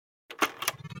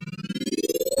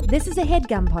This is a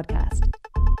HeadGum podcast.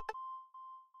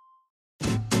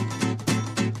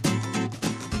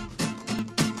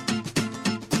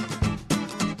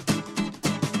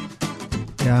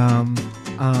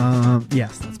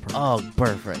 Yes, that's perfect. Oh,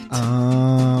 perfect.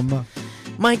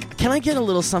 Mike, can I get a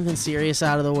little something serious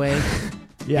out of the way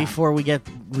before we get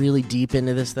really deep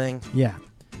into this thing? Yeah.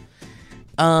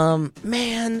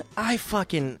 Man,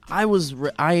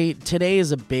 today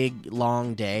is a big,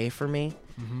 long day for me.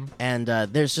 Mm-hmm. And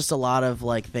there's just a lot of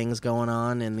like things going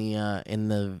on in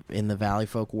the Valley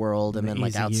Folk world, and then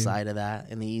like outside of that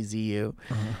in the EZU,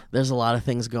 there's a lot of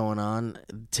things going on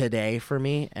today for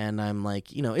me, and I'm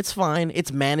like, it's fine,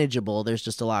 it's manageable. There's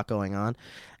just a lot going on,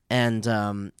 and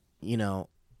I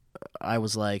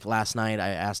was like, last night I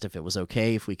asked if it was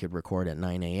okay if we could record at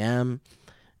 9 a.m.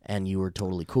 and you were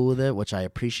totally cool with it, which I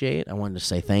appreciate. I wanted to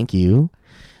say thank you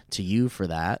to you for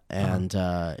that, and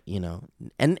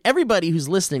and everybody who's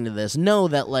listening to this know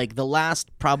that like the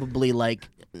last probably like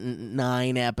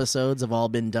 9 episodes have all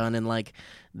been done in like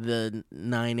the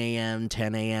 9 a.m.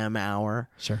 10 a.m. hour.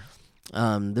 Sure.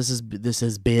 This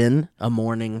has been a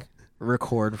morning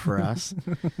record for us.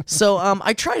 So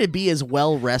I try to be as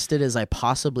well rested as I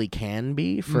possibly can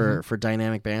be for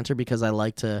dynamic banter, because I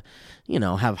like to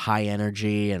have high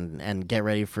energy and get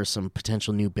ready for some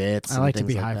potential new bits. I like to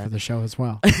be high for the show as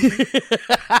well.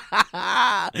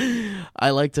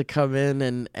 I like to come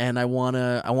in and I want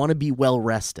to be well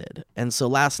rested. And so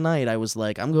last night I was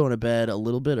like, I'm going to bed a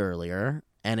little bit earlier,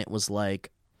 and it was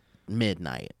like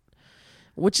midnight,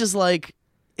 which is like,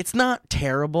 it's not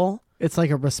terrible. It's like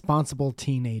a responsible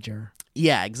teenager.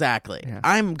 Yeah, exactly. Yeah.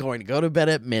 I'm going to go to bed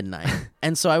at midnight.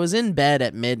 And so I was in bed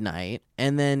at midnight,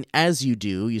 and then as you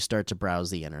do, you start to browse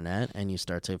the internet, and you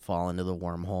start to fall into the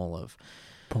wormhole of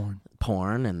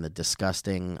porn and the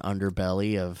disgusting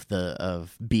underbelly of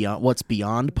beyond what's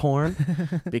beyond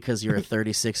porn, because you're a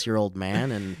 36-year-old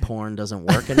man and porn doesn't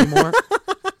work anymore.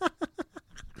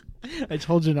 I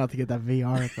told you not to get that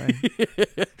VR thing.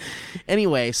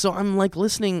 Anyway, so I'm like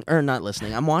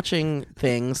I'm watching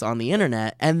things on the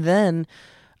internet, and then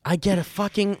I get a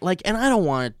fucking like, and I don't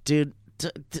want it, dude.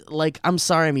 Like, I'm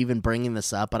sorry I'm even bringing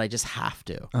this up, but I just have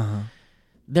to.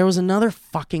 There was another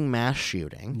fucking mass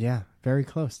shooting. Yeah, very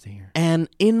close to here. And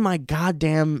in my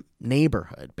goddamn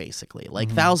neighborhood, basically.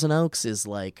 Like, Thousand Oaks is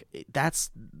like,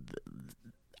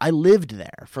 I lived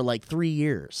there for like 3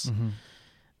 years.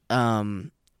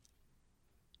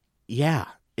 Yeah,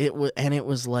 it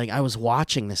was like I was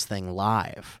watching this thing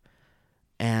live,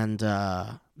 and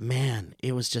man,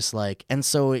 it was just like, and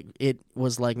so it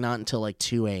was like not until like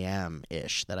 2 a.m.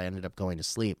 ish that I ended up going to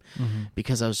sleep,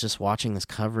 because I was just watching this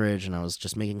coverage, and I was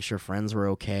just making sure friends were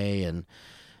okay, and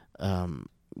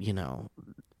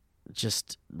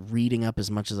just reading up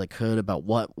as much as I could about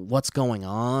what's going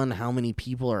on, how many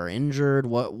people are injured,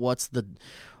 what's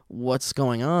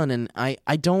going on, and I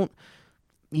don't.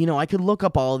 I could look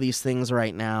up all of these things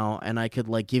right now, and I could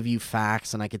like give you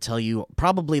facts, and I could tell you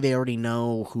probably they already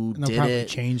know who did it. They'll probably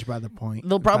change by the point.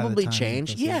 They'll probably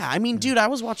change. Yeah, I mean, dude, I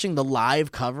was watching the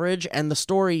live coverage, and the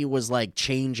story was like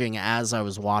changing as I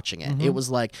was watching it. It was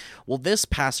like, well, this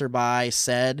passerby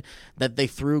said that they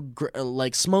threw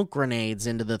like smoke grenades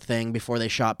into the thing before they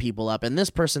shot people up, and this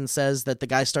person says that the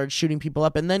guy started shooting people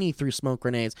up, and then he threw smoke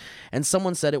grenades, and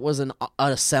someone said it was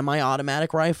a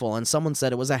semi-automatic rifle, and someone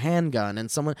said it was a handgun, and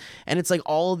it's like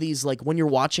all of these, like when you're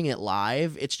watching it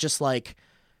live, it's just like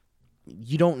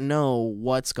you don't know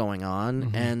what's going on.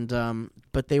 And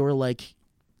but they were like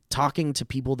talking to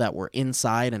people that were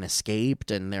inside and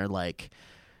escaped, and they're like,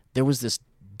 there was this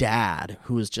dad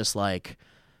who was just like,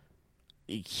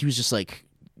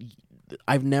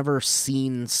 I've never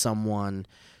seen someone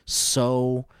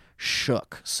so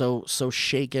shook, so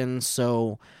shaken,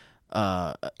 so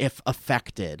if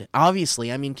affected.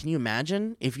 Obviously, I mean, can you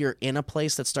imagine if you're in a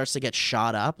place that starts to get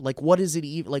shot up? Like, what is it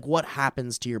even like? What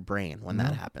happens to your brain when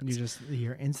that happens?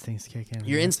 Your instincts kick in.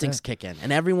 Your instincts kick in,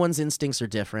 and everyone's instincts are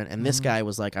different. And this guy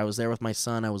was like, I was there with my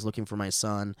son. I was looking for my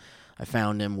son. I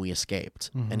found him. We escaped.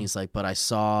 And he's like, but I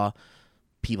saw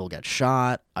people get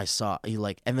shot. And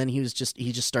then he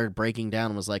just started breaking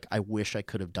down and was like, I wish I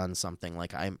could have done something.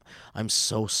 Like, I'm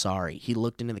so sorry. He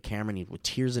looked into the camera, and with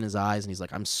tears in his eyes, and he's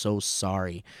like, I'm so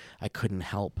sorry. I couldn't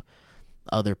help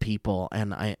other people,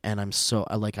 and I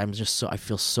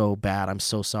feel so bad. I'm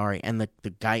so sorry. And the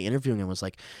guy interviewing him was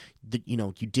like,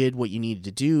 you did what you needed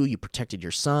to do. You protected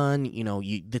your son.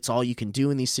 That's all you can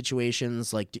do in these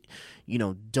situations. Like,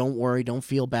 don't worry, don't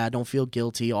feel bad, don't feel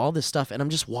guilty, all this stuff. And I'm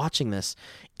just watching this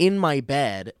in my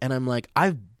bed, and I'm like,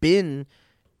 I've been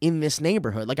in this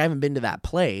neighborhood. Like, I haven't been to that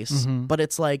place, but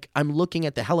it's like I'm looking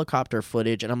at the helicopter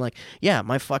footage and I'm like, yeah,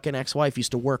 my fucking ex-wife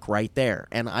used to work right there,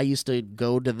 and I used to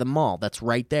go to the mall that's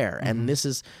right there. And this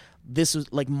is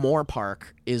like Moore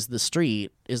Park is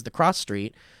the cross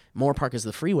street. Moore Park is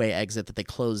the freeway exit that they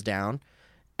closed down,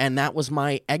 and that was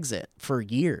my exit for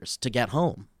years to get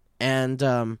home.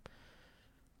 And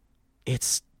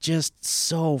it's just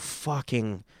so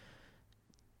fucking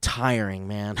tiring,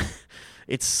 man.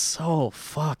 It's so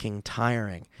fucking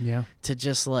tiring. Yeah. To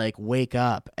just like wake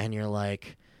up and you're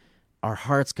like, our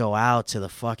hearts go out to the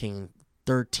fucking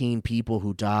 13 people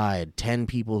who died, 10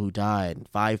 people who died,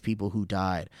 5 people who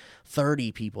died,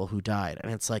 30 people who died.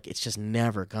 And it's like, it's just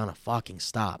never gonna fucking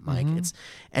stop, Mike.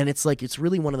 It's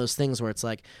really one of those things where it's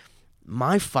like,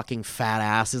 my fucking fat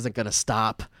ass isn't gonna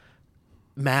stop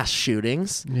mass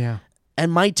shootings. Yeah. And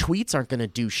my tweets aren't gonna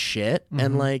do shit.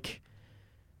 And like,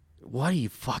 what do you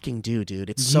fucking do, dude?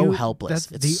 It's so helpless.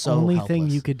 That's it's the only thing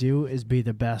helpless. you could do is be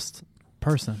the best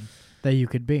person that you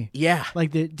could be. Yeah.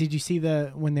 Like, did you see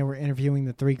when they were interviewing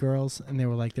the 3 girls and they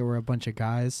were like, there were a bunch of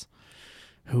guys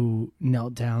who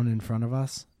knelt down in front of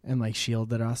us and like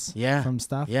shielded us from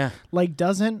stuff? Yeah. Like,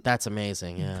 That's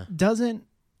amazing, yeah.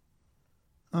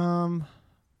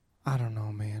 I don't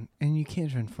know, man. And you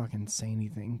can't even fucking say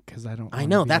anything because I don't. I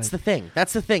know, that's the thing.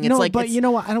 That's the thing. It's no, like, but you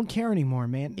know what? I don't care anymore,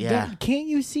 man. Yeah. Can't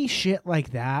you see shit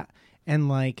like that? And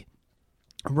like,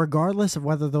 regardless of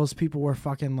whether those people were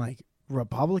fucking like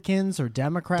Republicans or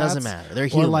Democrats, doesn't matter. They're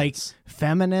humans. Or like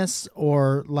feminists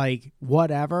or like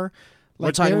whatever. Like,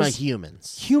 we're talking about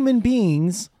humans. Human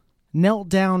beings knelt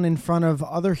down in front of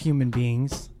other human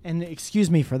beings, and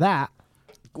excuse me for that.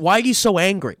 Why are you so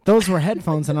angry? Those were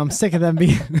headphones, and I'm sick of them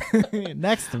being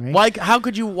next to me. Why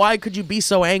could you be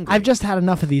so angry? I've just had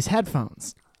enough of these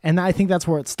headphones, and I think that's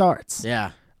where it starts.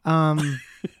 Yeah.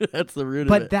 That's the root of it.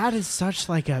 But that is such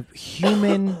like a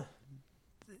human,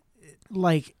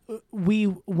 like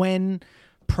when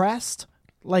pressed,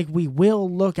 like we will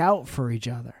look out for each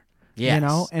other. Yes. You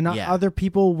know, and other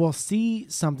people will see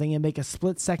something and make a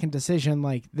split-second decision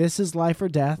like, this is life or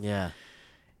death. Yeah.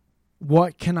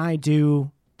 What can I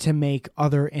do to make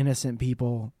other innocent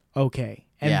people okay?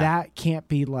 And that can't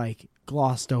be like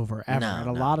glossed over ever. No, and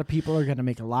a lot of people are going to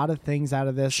make a lot of things out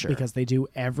of this because they do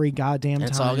every goddamn time.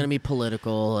 It's all going to be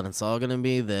political, and it's all going to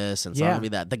be this, and it's all going to be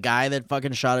that. The guy that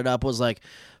fucking shot it up was like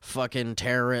fucking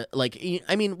terrorist. Like,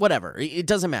 I mean, whatever. It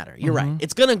doesn't matter. You're right.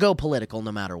 It's going to go political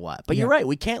no matter what. But you're right.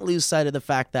 We can't lose sight of the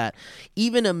fact that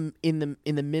even in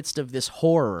the midst of this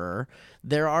horror,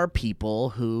 there are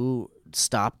people who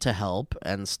stop to help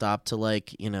and stop to,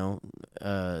 like, you know,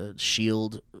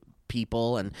 shield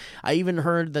people. And I even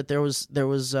heard that there was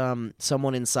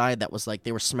someone inside that was like,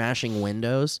 they were smashing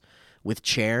windows with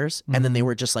chairs, and then they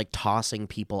were just like tossing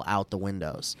people out the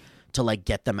windows to like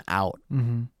get them out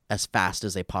as fast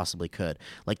as they possibly could.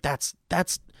 Like, that's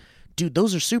dude,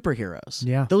 those are superheroes.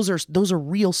 Yeah, those are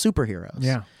real superheroes.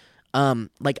 Yeah.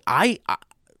 Like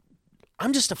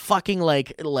I'm just a fucking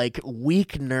like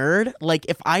weak nerd. Like,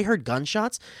 if I heard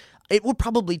gunshots, it would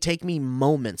probably take me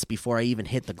moments before I even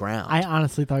hit the ground. I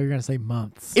honestly thought you were going to say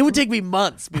months. It would take me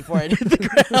months before I hit the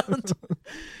ground.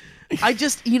 I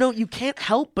just, you know, you can't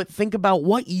help but think about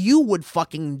what you would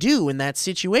fucking do in that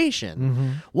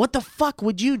situation. What the fuck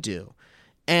would you do?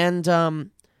 And,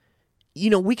 you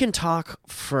know, we can talk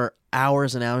for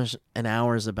hours and hours and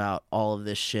hours about all of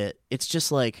this shit. It's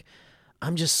just like,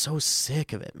 I'm just so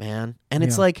sick of it, man. And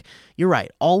it's like, you're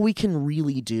right. All we can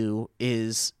really do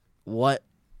is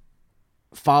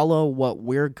follow what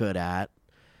we're good at,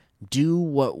 do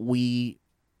what we...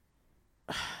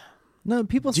 No,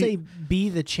 people say be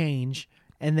the change,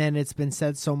 and then it's been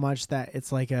said so much that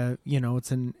it's like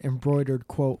it's an embroidered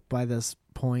quote by this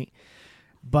point.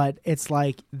 But it's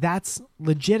like, that's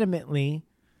legitimately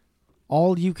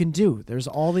all you can do. There's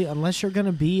unless you're going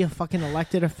to be a fucking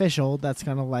elected official that's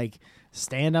going to like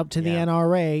stand up to the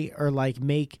NRA or like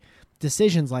make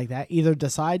decisions like that, either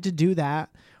decide to do that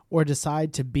or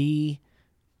decide to be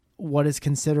what is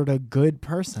considered a good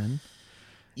person.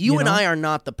 You and I are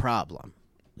not the problem.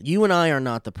 You and I are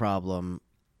not the problem.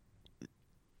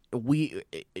 I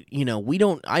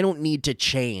don't need to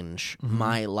change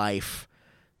my life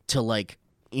to, like,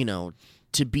 you know,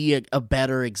 to be a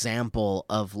better example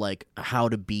of like how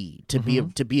to be, to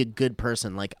be a good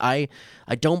person. Like, I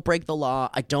don't break the law.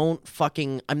 I'm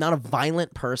not a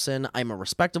violent person. I'm a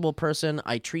respectable person.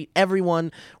 I treat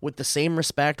everyone with the same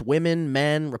respect, women,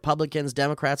 men, Republicans,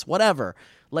 Democrats, whatever.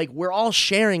 Like, we're all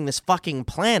sharing this fucking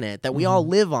planet that we all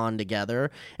live on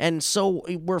together. And so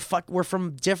we're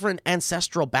from different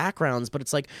ancestral backgrounds, but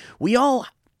it's like, we all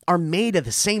are made of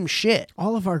the same shit.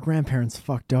 All of our grandparents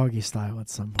fucked doggy style at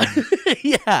some point.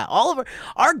 Yeah, all of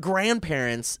our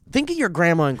grandparents, think of your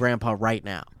grandma and grandpa right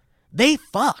now. They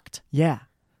fucked. Yeah.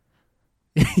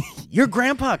 Your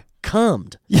grandpa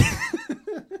cummed.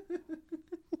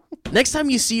 Next time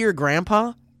you see your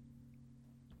grandpa,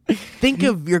 think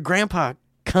of your grandpa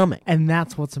coming. And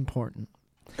that's what's important.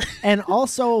 And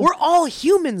also, we're all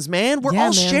humans, man. We're all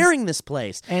man. sharing this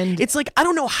place. And it's like, I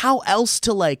don't know how else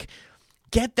to like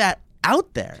get that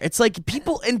out there. It's like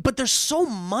people, but there's so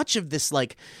much of this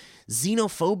like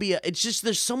xenophobia. It's just,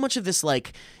 there's so much of this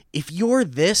like, if you're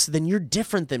this, then you're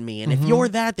different than me. And if you're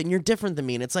that, then you're different than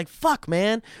me. And it's like, fuck,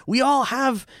 man. We all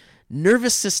have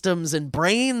nervous systems and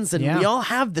brains, and we all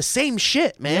have the same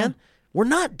shit, man. Yeah. We're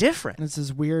not different. It's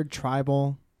this weird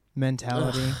tribal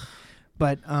mentality.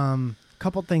 But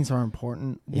couple things are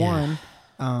important. Yeah.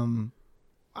 One,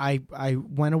 I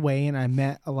went away and I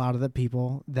met a lot of the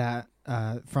people that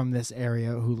from this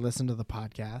area who listen to the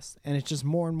podcast, and it's just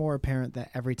more and more apparent that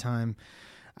every time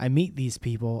I meet these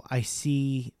people, I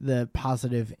see the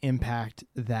positive impact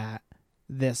that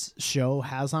this show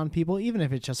has on people, even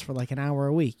if it's just for like an hour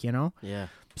a week, you know? Yeah.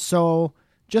 So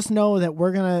just know that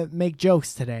we're going to make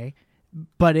jokes today,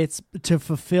 but it's to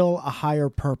fulfill a higher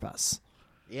purpose.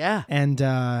 Yeah. And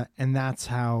that's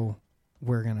how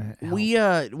we're going to help. We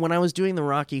when I was doing the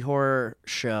Rocky Horror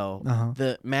show,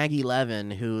 the Maggie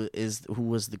Levin, who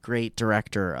was the great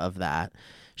director of that,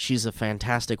 she's a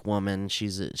fantastic woman.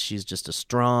 She's just a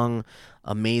strong,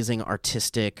 amazing,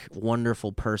 artistic,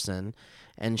 wonderful person.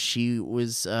 And she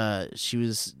brought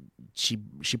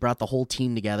the whole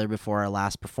team together before our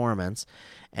last performance,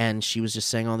 and she was just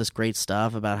saying all this great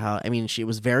stuff about how, I mean, it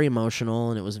was very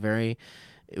emotional, and it was a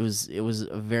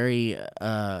very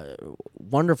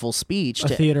wonderful speech. A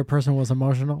theater person was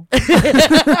emotional.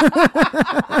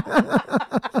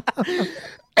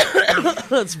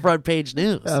 That's front page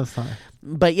news. Oh, sorry.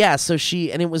 But yeah, so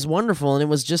and it was wonderful, and it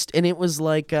was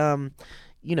like,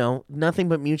 nothing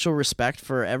but mutual respect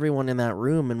for everyone in that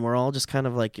room, and we're all just kind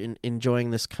of like enjoying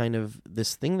this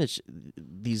thing that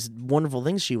these wonderful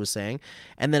things she was saying.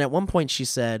 And then at one point she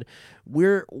said,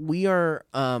 we are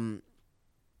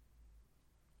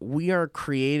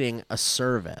creating a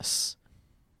service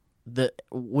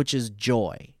which is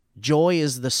joy. Joy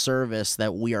is the service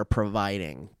that we are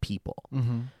providing people.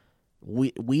 Mm-hmm.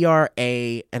 We are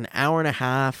an hour and a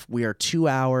half. We are 2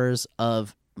 hours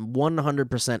of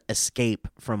 100% escape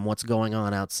from what's going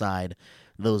on outside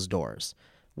those doors.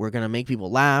 We're going to make people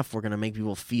laugh. We're going to make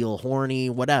people feel horny,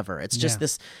 whatever. It's just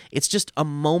it's just a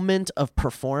moment of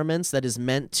performance that is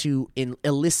meant to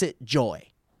elicit joy.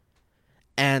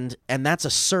 And that's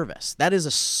a service. That is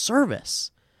a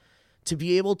service to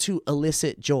be able to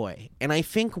elicit joy. And I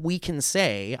think I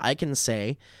can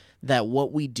say that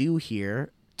what we do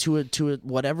here to a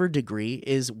whatever degree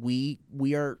is we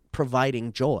are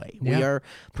providing joy. Yeah. We are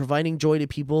providing joy to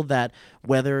people that,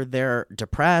 whether they're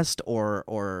depressed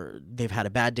or they've had a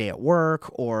bad day at work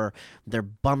or they're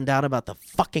bummed out about the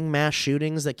fucking mass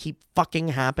shootings that keep fucking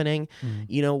happening,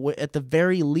 at the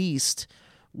very least,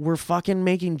 we're fucking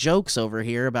making jokes over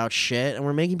here about shit, and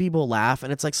we're making people laugh,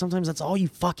 and it's like sometimes that's all you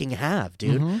fucking have,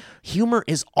 dude. Mm-hmm. Humor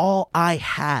is all I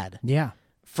had. Yeah.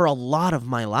 For a lot of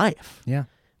my life. Yeah.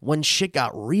 When shit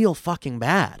got real fucking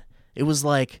bad, it was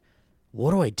like, what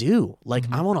do I do? Like,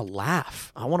 I want to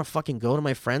laugh. I want to fucking go to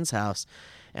my friend's house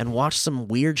and watch some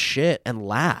weird shit and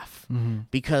laugh. Mm-hmm.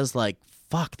 Because, like,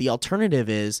 fuck, the alternative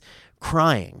is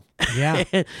crying. Yeah.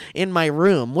 In my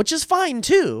room, which is fine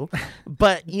too.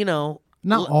 But,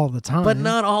 not all the time. But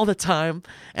not all the time.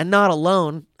 And not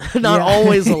alone. Not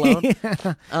always alone.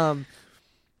 Yeah.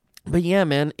 But yeah,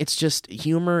 man, it's just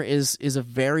humor is a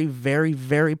very, very,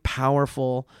 very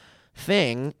powerful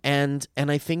thing, and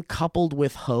I think coupled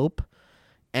with hope,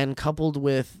 and coupled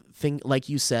with like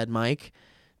you said, Mike,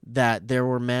 that there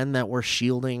were men that were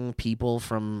shielding people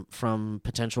from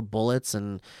potential bullets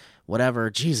and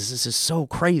whatever. Jesus, this is so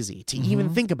crazy to even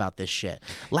think about this shit.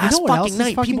 Last fucking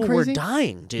night, people were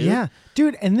dying, dude. Yeah,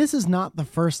 dude, and this is not the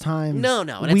first time. No,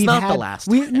 and it's not the last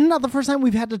time. Not the first time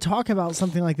we've had to talk about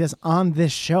something like this on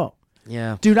this show.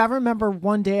 Yeah. Dude, I remember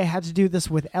one day I had to do this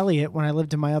with Elliot when I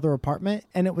lived in my other apartment,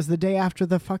 and it was the day after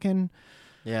the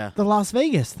Las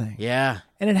Vegas thing. Yeah.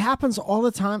 And it happens all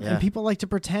the time, and people like to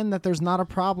pretend that there's not a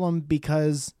problem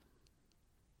because,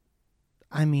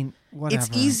 I mean, whatever. It's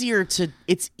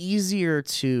easier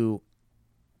to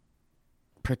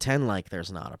pretend like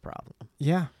there's not a problem.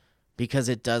 Yeah. Because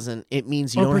it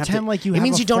means you don't have to pretend like you have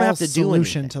a false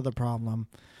solution to the problem.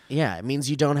 Yeah, it means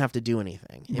you don't have to do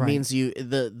anything. It means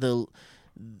the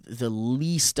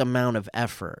least amount of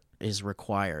effort is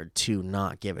required to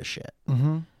not give a shit.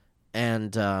 Mm-hmm.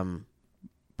 And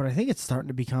but I think it's starting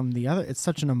to become it's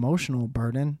such an emotional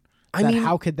burden. I mean,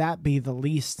 how could that be the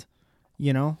least,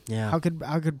 Yeah. How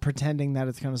could pretending that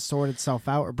it's going to sort itself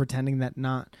out, or pretending that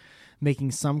not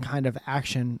making some kind of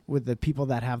action with the people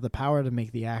that have the power to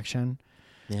make the action,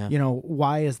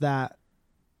 why is that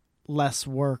less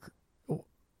work?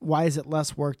 Why is it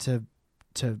less work to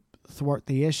thwart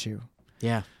the issue?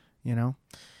 Yeah.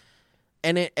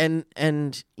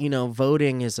 And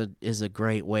voting is a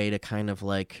great way to kind of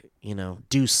like,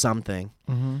 do something.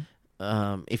 Mm-hmm.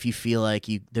 If you feel like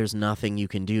there's nothing you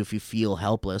can do, if you feel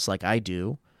helpless, like I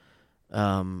do,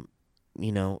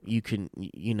 you can,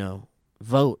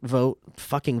 vote,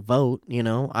 fucking vote,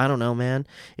 I don't know, man.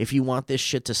 If you want this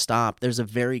shit to stop, there's a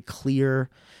very clear,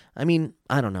 I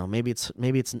don't know, maybe it's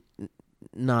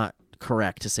not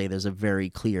correct to say there's a very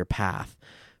clear path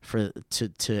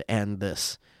to end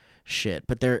this shit,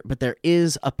 but there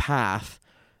is a path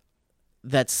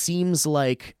that seems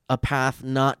like a path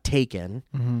not taken.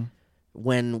 Mm-hmm.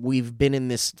 When we've been in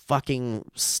this fucking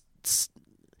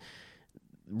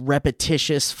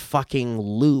repetitious fucking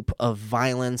loop of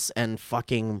violence and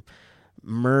fucking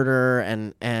murder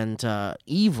and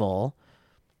evil,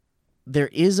 there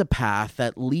is a path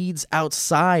that leads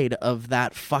outside of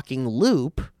that fucking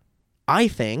loop, I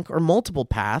think, or multiple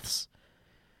paths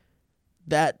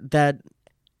that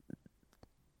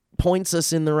points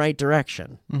us in the right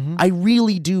direction. Mm-hmm. I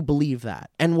really do believe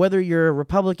that. And whether you're a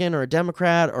Republican or a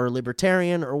Democrat or a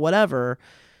Libertarian or whatever,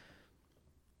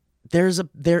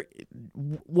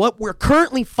 what we're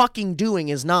currently fucking doing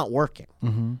is not working.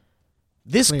 Mm-hmm.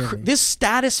 This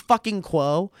status fucking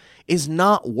quo is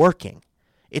not working.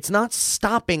 It's not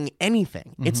stopping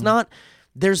anything. Mm-hmm. It's not.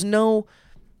 There's no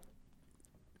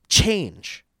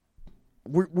change.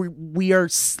 We are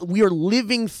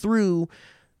living through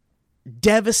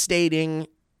devastating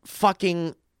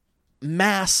fucking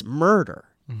mass murder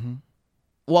mm-hmm.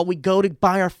 while we go to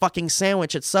buy our fucking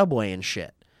sandwich at Subway and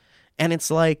shit. And it's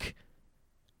like,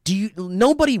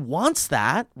 nobody wants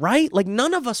that, right? Like,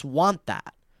 none of us want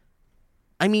that.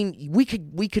 I mean, we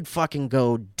could fucking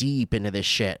go deep into this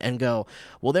shit and go,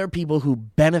 well, there are people who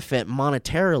benefit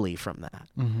monetarily from that.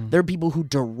 Mm-hmm. There are people who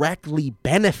directly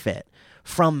benefit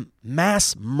from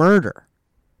mass murder.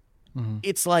 Mm-hmm.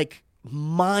 It's like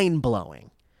mind-blowing.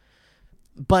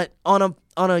 But on a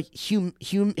human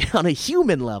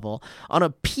level,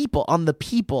 on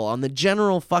the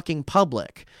general fucking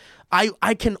public,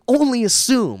 I can only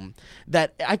assume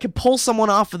that I could pull someone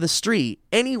off of the street,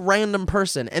 any random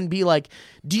person, and be like,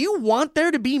 do you want there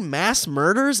to be mass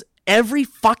murders every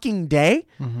fucking day?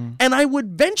 Mm-hmm. And I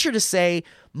would venture to say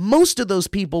most of those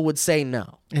people would say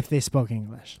no. If they spoke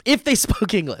English.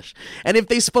 And if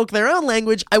they spoke their own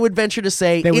language, I would venture to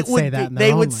say they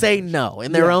would say no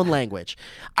in their own language.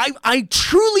 I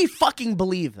truly fucking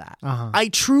believe that. Uh-huh. I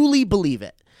truly believe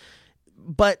it.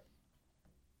 But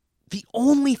the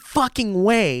only fucking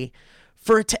way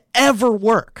for it to ever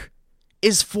work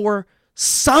is for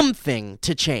something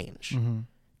to change. Mm-hmm.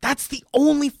 That's the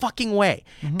only fucking way.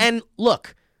 Mm-hmm. And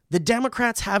look, the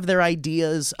Democrats have their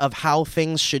ideas of how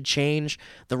things should change.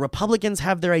 The Republicans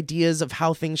have their ideas of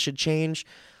how things should change.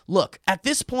 Look, at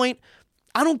this point,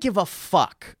 I don't give a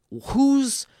fuck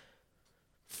whose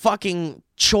fucking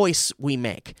choice we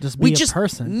make. We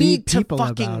just need to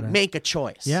fucking make a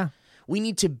choice. Yeah. We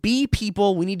need to be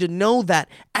people. We need to know that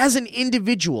as an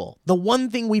individual, the one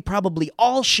thing we probably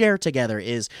all share together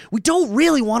is we don't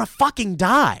really want to fucking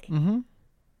die. Mm-hmm.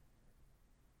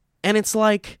 And it's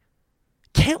like,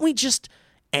 can't we just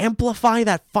amplify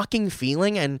that fucking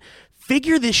feeling and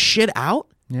figure this shit out?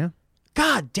 Yeah.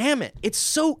 God damn it. It's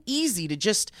so easy to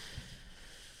just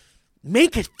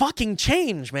make a fucking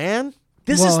change, man.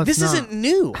 This isn't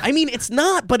new. I mean, it's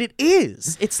not, but it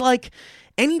is. It's like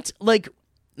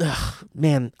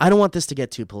man, I don't want this to get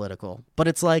too political, but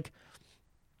it's like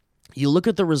you look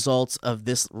at the results of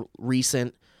this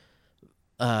recent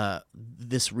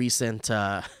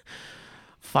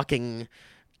fucking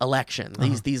election.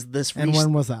 And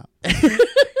when was that?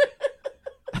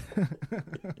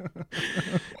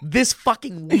 This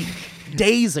fucking week,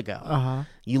 days ago. Uh-huh.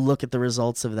 You look at the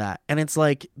results of that, and it's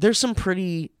like there's some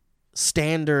pretty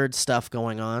standard stuff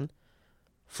going on.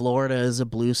 Florida is a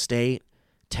blue state.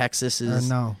 Texas is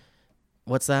no.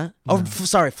 What's that? No. Oh,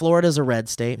 sorry. Florida's a red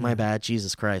state. My bad.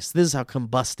 Jesus Christ. This is how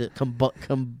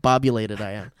combobulated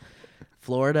I am.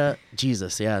 Florida,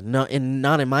 Jesus, yeah. Not in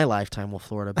my lifetime will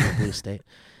Florida be a blue state.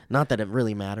 Not that it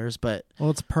really matters, but well,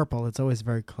 it's purple. It's always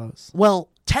very close. Well,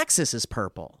 Texas is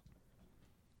purple,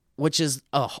 which is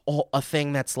a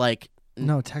thing that's like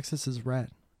no. Texas is red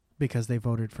because they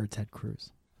voted for Ted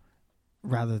Cruz.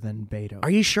 rather than Beto. Are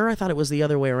you sure? I thought it was the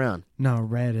other way around. No,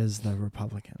 red is the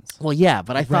Republicans. Well, yeah,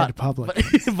 but I thought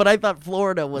Republicans. but I thought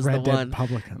Florida was Red the one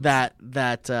Republicans.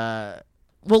 that.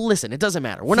 Well, listen, it doesn't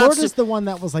matter. Florida's the one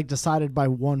that was like decided by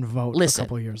one vote a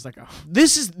couple years ago.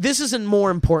 This is a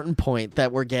more important point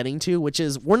that we're getting to, which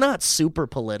is we're not super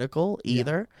political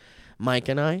either, Mike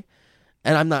and I.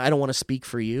 And I don't want to speak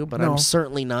for you, but I'm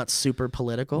certainly not super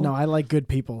political. No, I like good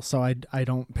people, so I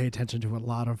don't pay attention to a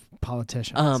lot of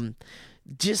politicians.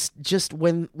 Just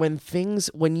when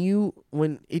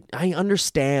I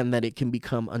understand that it can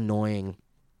become annoying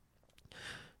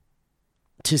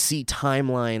to see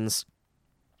timelines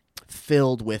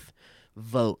filled with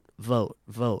vote,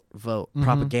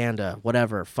 propaganda,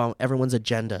 whatever, everyone's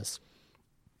agendas.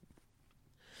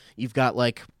 You've got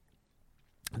like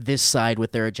this side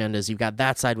with their agendas. You've got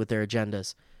that side with their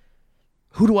agendas.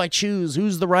 Who do I choose?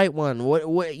 Who's the right one? What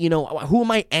who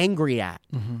am I angry at?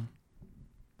 Mm-hmm.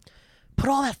 Put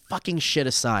all that fucking shit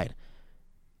aside.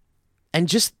 And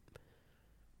just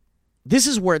this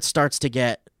is where it starts to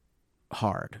get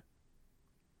hard.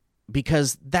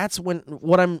 Because that's when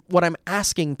what I'm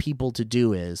asking people to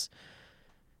do is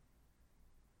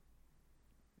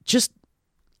just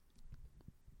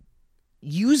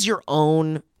use your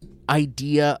own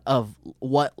idea of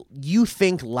what you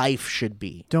think life should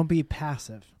be. Don't be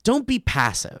passive. Don't be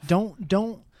passive.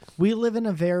 Don't we live in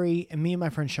a very, and me and my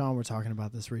friend Sean were talking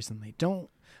about this recently.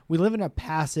 We live in a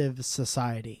passive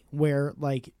society where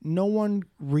like no one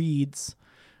reads.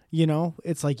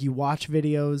 It's like you watch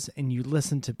videos and you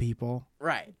listen to people.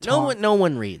 Right. No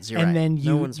one reads. You're and right. then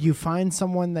you find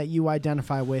someone that you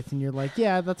identify with and you're like,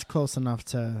 yeah, that's close enough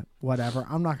to whatever.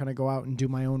 I'm not going to go out and do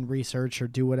my own research or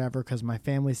do whatever because my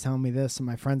family's telling me this and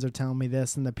my friends are telling me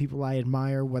this and the people I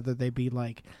admire, whether they be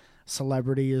like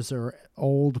celebrities or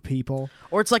old people.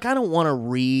 Or it's like, I don't want to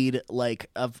read like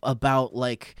about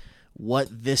like what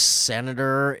this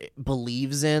senator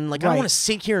believes in. Like, I don't want to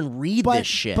sit here and read this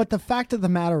shit. But the fact of the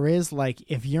matter is, like,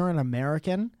 if you're an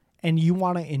American and you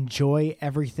want to enjoy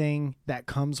everything that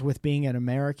comes with being an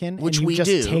American, which and we you've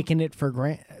do, just taken it for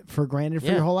granted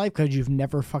for your whole life because you've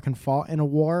never fucking fought in a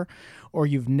war or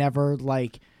you've never,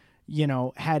 like,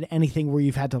 had anything where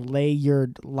you've had to lay your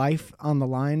life on the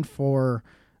line for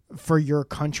your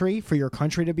country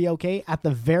to be okay, at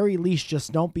the very least,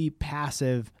 just don't be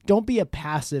passive. Don't be a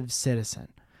passive citizen.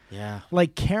 Yeah.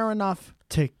 Like, care enough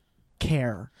to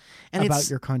care about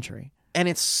your country. And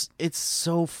it's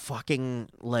so fucking,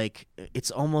 like, it's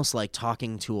almost like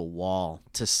talking to a wall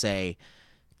to say,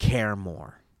 care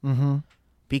more. Mm-hmm.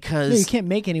 Because you can't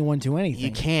make anyone do anything.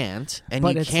 You can't. And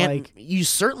but you can't. Like, you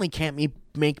certainly can't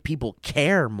make people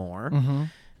care more. Mm-hmm.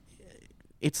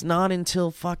 It's not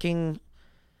until fucking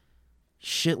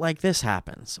shit like this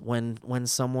happens when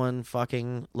someone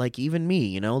fucking, like, even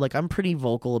me, like, I'm pretty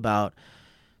vocal about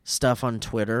stuff on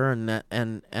Twitter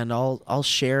and I'll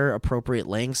share appropriate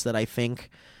links that I think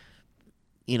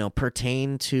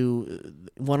pertain to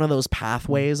one of those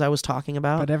pathways I was talking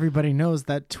about. But everybody knows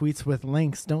that tweets with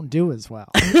links don't do as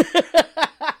well.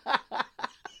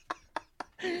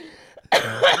 And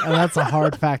that's a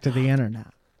hard fact of the internet.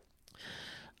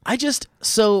 I just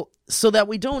so that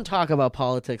we don't talk about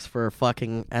politics for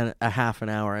fucking a half an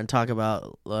hour and talk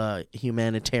about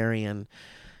humanitarian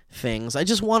things, I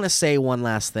just want to say one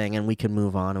last thing, and we can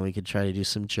move on and we can try to do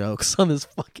some jokes on this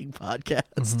fucking podcast.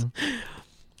 Mm-hmm.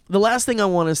 The last thing I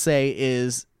want to say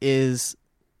is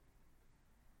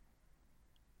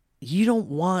you don't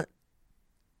want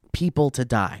people to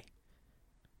die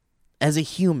as a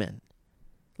human.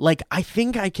 Like, I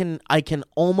think I can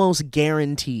almost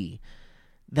guarantee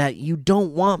that you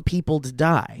don't want people to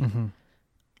die. Mm-hmm.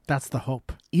 That's the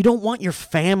hope. You don't want your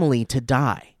family to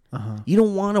die. Uh-huh. You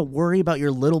don't want to worry about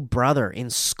your little brother in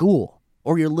school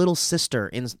or your little sister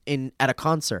in at a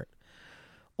concert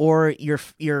or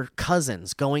your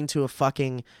cousins going to a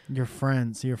fucking... Your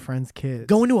friends' kids.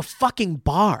 Going to a fucking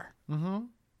bar mm-hmm.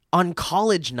 on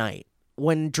college night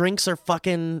when drinks are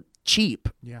fucking cheap.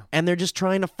 Yeah. And they're just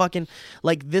trying to fucking...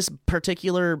 Like, this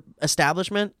particular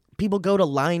establishment, people go to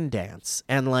line dance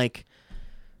and, like,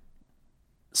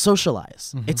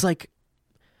 socialize. Mm-hmm. It's like...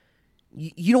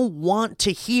 You don't want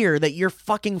to hear that your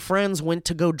fucking friends went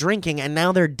to go drinking and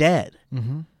now they're dead.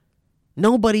 Mm-hmm.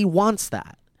 Nobody wants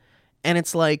that. And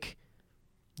it's like,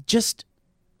 just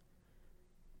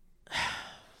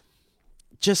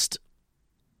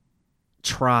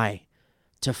try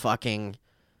to fucking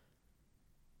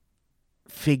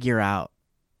figure out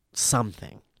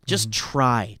something. Just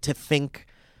try to think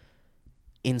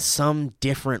in some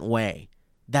different way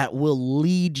that will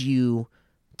lead you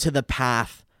to the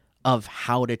path of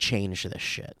how to change this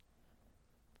shit.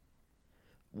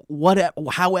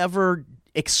 however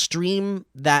extreme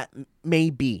that may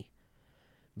be.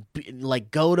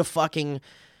 Like, go to fucking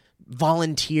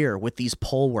volunteer with these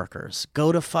poll workers.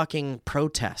 Go to fucking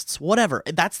protests. Whatever.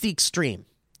 That's the extreme.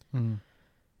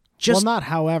 Well, not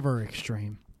however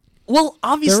extreme. Well,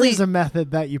 obviously... There is a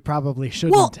method that you probably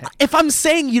shouldn't take. If I'm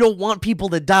saying you don't want people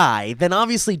to die, then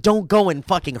obviously don't go and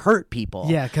fucking hurt people.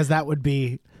 Yeah, because that would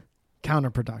be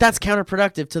counterproductive. That's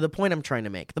counterproductive to the point I'm trying to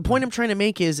make. The point I'm trying to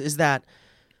make is that,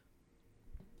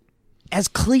 as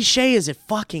cliche as it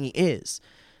fucking is,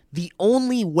 the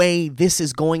only way this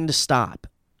is going to stop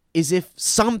is if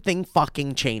something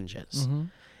fucking changes.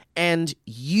 And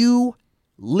you,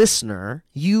 listener,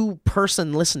 you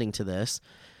person listening to this,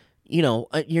 you know,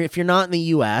 if you're not in the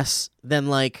U.S., then,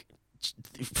 like,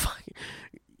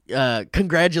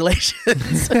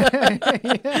 congratulations.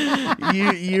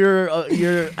 You're.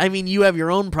 I mean, you have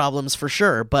your own problems for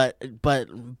sure, but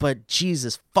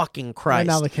Jesus fucking Christ. And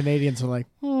now the Canadians are like,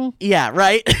 yeah,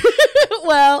 right.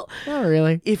 Well, not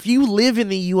really. If you live in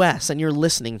the U.S. and you're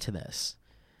listening to this,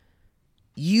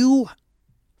 you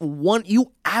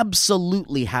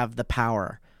absolutely have the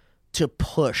power to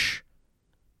push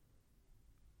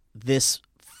this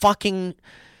fucking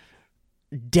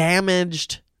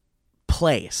damaged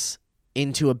place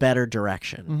into a better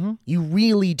direction. You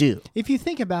really do. If you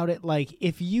think about it, like,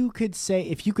 if you could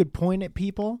point at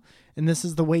people, and this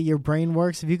is the way your brain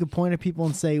works, if you could point at people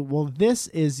and say, well, this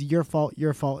is your fault,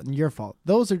 and your fault.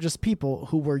 Those are just people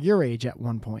who were your age at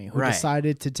one point, who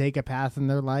decided to take a path in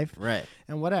their life. Right.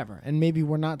 And whatever. And maybe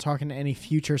we're not talking to any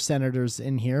future senators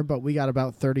in here, but we got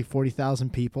about 30,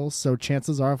 40,000 people. So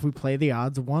chances are, if we play the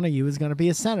odds, one of you is going to be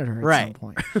a senator at some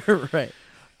point. Right.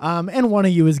 And one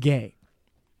of you is gay.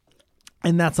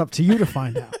 And that's up to you to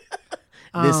find out.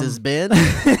 This has been.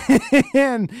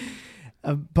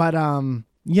 But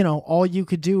you know, all you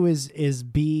could do is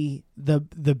be the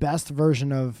best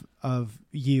version of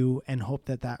you and hope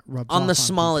that rubs off on the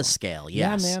smallest scale.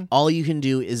 Yes, yeah, man. All you can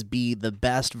do is be the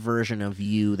best version of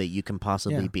you that you can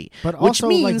possibly be. But also,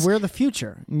 like, we're the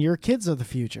future, and your kids are the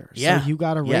future. Yeah. So you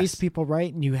got to raise people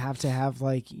right, and you have to have,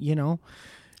 like, you know,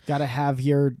 got to have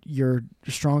your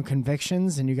strong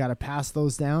convictions, and you got to pass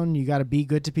those down. You got to be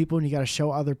good to people, and you got to show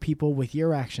other people with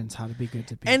your actions how to be good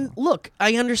to people. And look,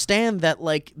 I understand that,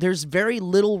 like, there's very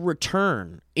little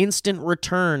instant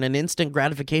return and instant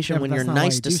gratification when you're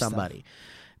nice to somebody. Stuff.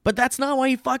 But that's not why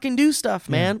you fucking do stuff,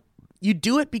 man. You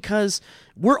do it because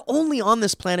we're only on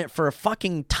this planet for a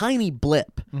fucking tiny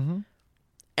blip.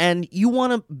 And you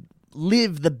want to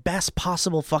live the best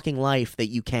possible fucking life that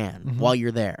you can while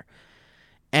you're there.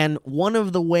 And one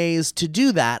of the ways to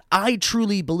do that, I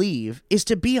truly believe, is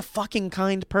to be a fucking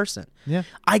kind person. Yeah.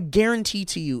 I guarantee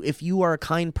to you, if you are a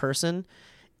kind person,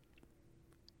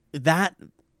 that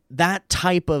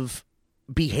type of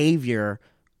behavior,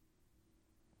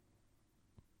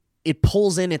 it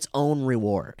pulls in its own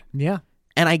reward. Yeah.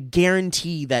 And I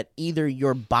guarantee that either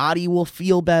your body will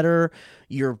feel better,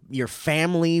 your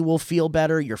family will feel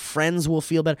better, your friends will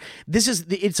feel better.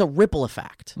 It's a ripple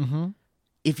effect.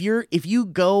 If you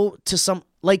go to some,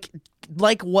 like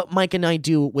what Mike and I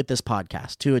do with this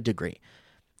podcast to a degree,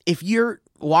 if you're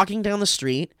walking down the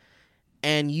street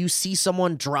and you see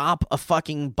someone drop a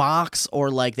fucking box,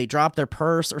 or like they drop their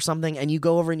purse or something, and you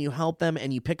go over and you help them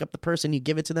and you pick up the purse and you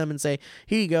give it to them and say,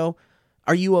 here you go.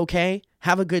 Are you okay?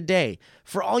 Have a good day.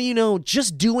 For all you know,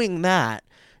 just doing that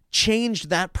changed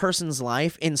that person's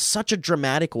life in such a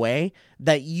dramatic way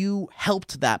that you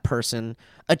helped that person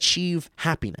achieve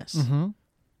happiness.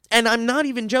 And I'm not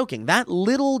even joking. That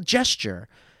little gesture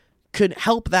could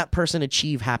help that person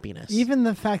achieve happiness. Even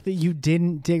the fact that you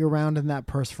didn't dig around in that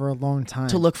purse for a long time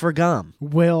to look for gum.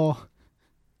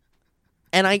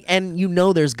 And you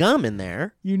know there's gum in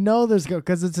there. You know there's gum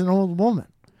because it's an old woman.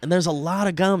 And there's a lot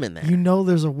of gum in there. You know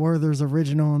there's a Werther's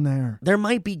original in there. There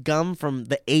might be gum from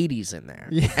the 80s in there.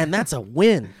 Yeah. And that's a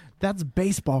win. That's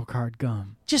baseball card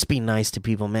gum. Just be nice to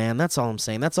people, man. That's all I'm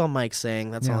saying. That's all Mike's saying.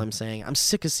 That's all I'm saying. I'm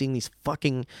sick of seeing these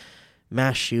fucking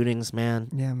mass shootings, man.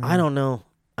 Yeah, man. I don't know.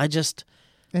 I did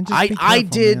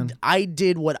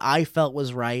what I felt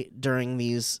was right during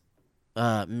these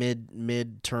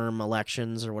midterm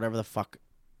elections or whatever the fuck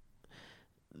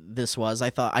this was.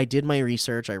 I did my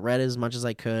research. I read as much as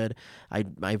I could.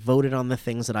 I voted on the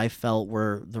things that I felt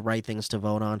were the right things to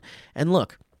vote on. And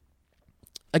look,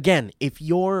 again, if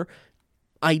your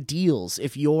ideals,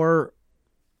 if your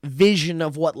vision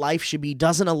of what life should be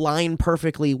doesn't align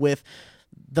perfectly with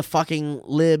the fucking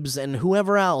libs and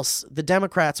whoever else, the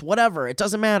Democrats, whatever, it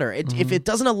doesn't matter. If it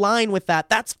doesn't align with that,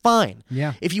 that's fine.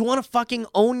 Yeah. If you want to fucking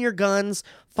own your guns,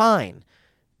 fine.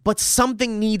 But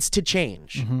something needs to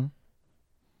change.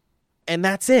 And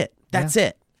that's it. That's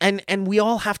it. And we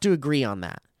all have to agree on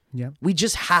that. Yeah. We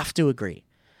just have to agree.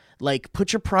 Like,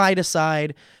 put your pride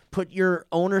aside, put your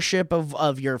ownership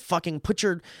of your fucking, put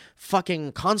your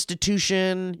fucking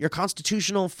constitution, your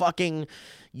constitutional fucking,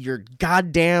 your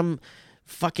goddamn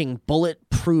fucking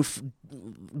bulletproof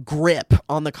grip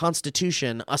on the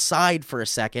Constitution aside for a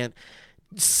second.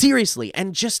 Seriously,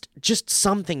 and just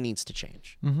something needs to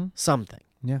change. Mm-hmm. Something.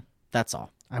 Yeah. That's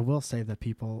all. I will say the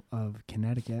people of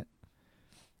Connecticut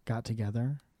got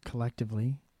together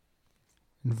collectively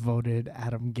and voted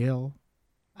Adam Gill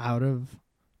out of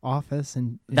office,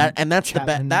 and that's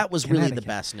Chapman, that was really the Connecticut.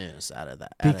 best news out of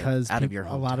that, because out of your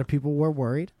a lot hometown. of people were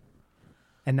worried,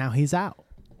 and now he's out,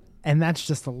 and that's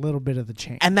just a little bit of the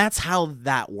change. And that's how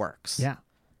that works. Yeah.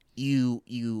 You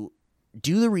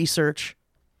do the research.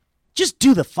 Just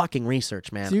do the fucking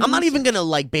research, man. I'm not even gonna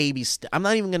like I'm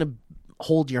not even gonna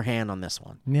hold your hand on this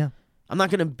one. Yeah. I'm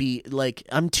not gonna be like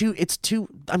I'm too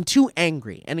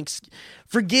angry, and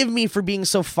forgive me for being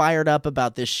so fired up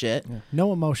about this shit. Yeah.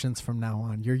 No emotions from now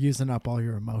on. You're using up all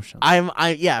your emotions.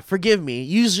 Forgive me.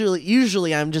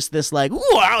 Usually I'm just this like, ooh,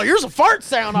 wow, here's a fart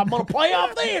sound I'm gonna play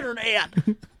off the internet.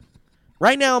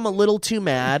 Right now I'm a little too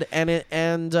mad,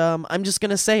 and I'm just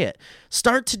gonna say it.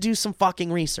 Start to do some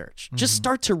fucking research. Just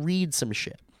start to read some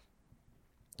shit.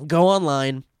 Go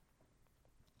online,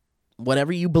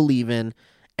 whatever you believe in,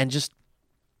 and just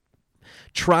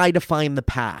try to find the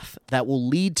path that will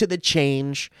lead to the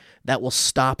change that will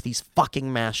stop these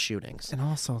fucking mass shootings. And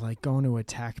also, like, going to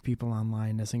attack people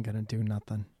online isn't gonna do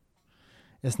nothing.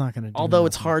 It's not gonna do Although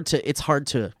nothing. it's hard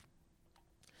to.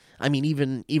 I mean,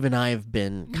 even I've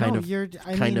been kind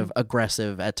of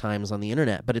aggressive at times on the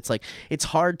internet, but it's like it's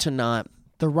hard to not.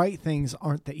 The right things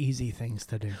aren't the easy things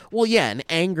to do. Well, yeah, and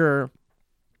anger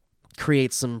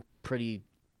creates some pretty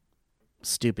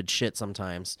stupid shit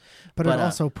sometimes. But it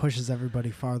also pushes everybody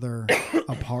farther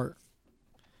apart.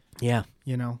 Yeah.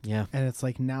 You know? Yeah. And it's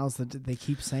like they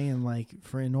keep saying, like,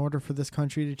 in order for this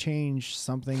country to change,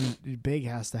 something big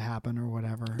has to happen or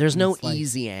whatever. There's no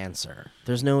easy answer.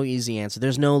 There's no easy answer.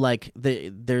 There's no like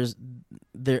and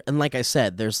like I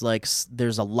said, there's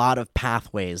a lot of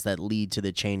pathways that lead to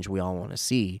the change we all want to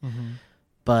see. Mm-hmm.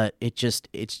 But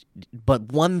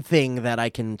but one thing that I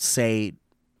can say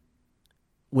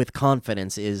with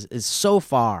confidence is so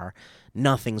far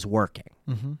nothing's working.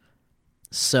 Mm-hmm.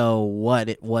 So what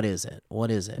is it?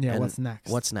 Yeah, and what's next?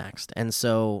 What's next? And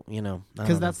so,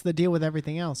 because that's the deal with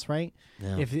everything else, right?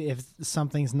 Yeah. If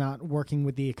something's not working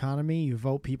with the economy, you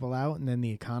vote people out, and then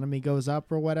the economy goes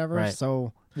up or whatever. Right.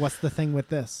 So what's the thing with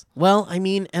this? Well, I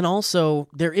mean, and also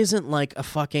there isn't like a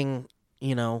fucking,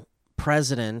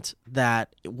 president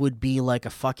that would be like a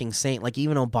fucking saint. Like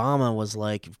even Obama was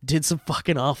like did some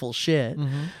fucking awful shit.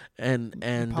 Mm-hmm.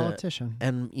 And politician.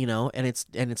 And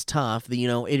it's tough.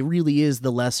 It really is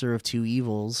the lesser of two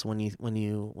evils when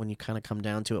you kind of come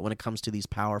down to it when it comes to these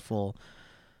powerful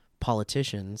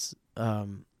politicians. There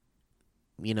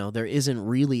isn't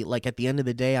really, like, at the end of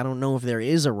the day, I don't know if there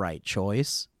is a right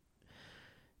choice.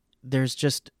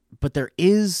 But there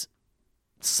is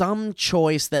some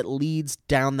choice that leads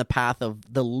down the path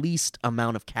of the least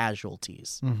amount of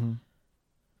casualties. Mm-hmm.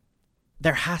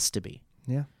 There has to be.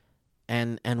 Yeah.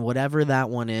 And whatever that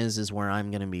one is where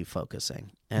I'm going to be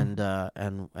focusing. And I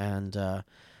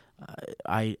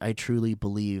truly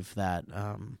believe that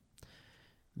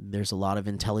there's a lot of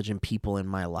intelligent people in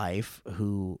my life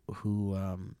who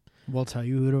will tell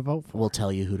you who to vote for. Will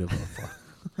tell you who to vote for.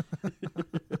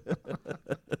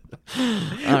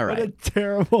 All right. What a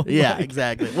terrible. Yeah,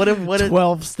 exactly. What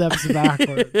 12 steps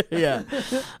backward. Yeah.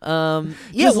 Well,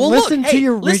 listen to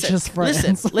your richest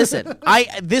friends. Listen.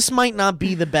 This might not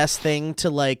be the best thing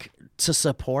to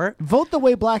support. Vote the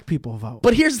way black people vote.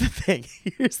 But here's the thing.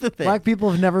 Black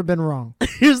people have never been wrong.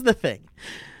 Here's the thing.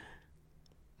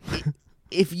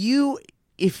 If you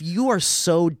are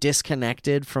so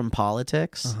disconnected from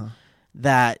politics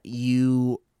that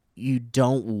you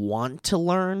don't want to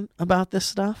learn about this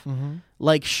stuff,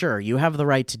 like, sure, you have the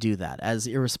right to do that, as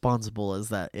irresponsible as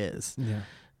that is. Yeah.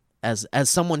 As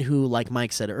someone who, like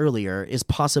Mike said earlier, is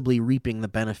possibly reaping the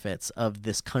benefits of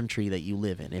this country that you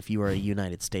live in if you are a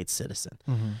United States citizen.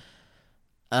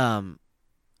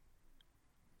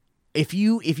 If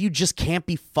you just can't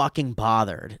be fucking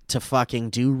bothered to fucking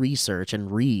do research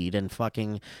and read and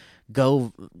fucking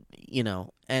go,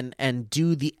 and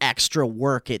do the extra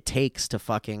work it takes to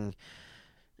fucking,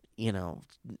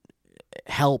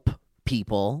 help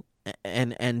people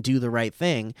and do the right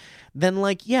thing, then,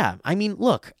 like, yeah, I mean,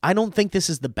 look, I don't think this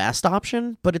is the best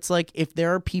option, but it's like, if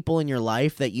there are people in your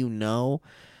life that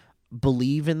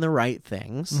believe in the right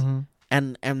things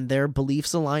and their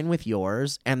beliefs align with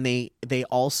yours, and they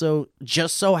also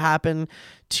just so happen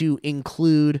to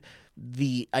include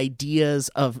the ideas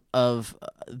of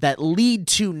that lead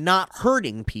to not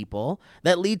hurting people,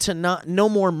 that lead to no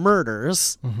more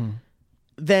murders,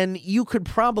 then you could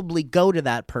probably go to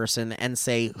that person and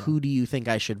say, who do you think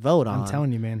I should vote on? I'm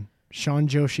telling you, man. Sean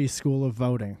Joshi's School of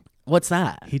Voting. What's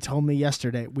that? He told me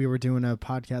yesterday, we were doing a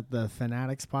podcast, the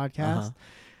Fanatics podcast,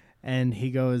 and he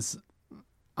goes,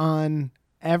 on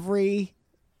every...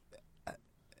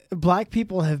 Black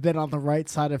people have been on the right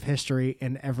side of history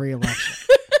in every election.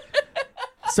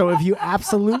 So if you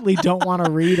absolutely don't want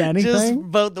to read anything, just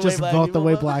vote the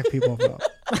way black people vote.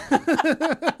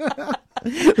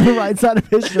 The right side of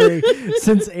history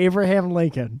since Abraham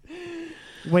Lincoln.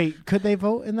 Wait, could they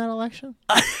vote in that election?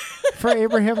 For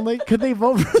Abraham Lincoln? Could they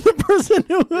vote for the person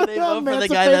who Could they vote for the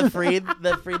guy that freed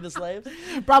the slaves?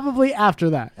 Probably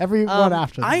after that. Everyone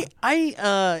after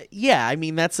that. Yeah, I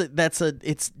mean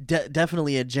it's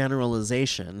definitely a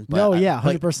generalization. But, no, yeah,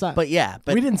 100%.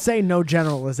 But we didn't say no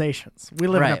generalizations. We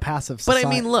live in a passive society. But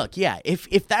I mean, look, yeah,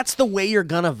 if that's the way you're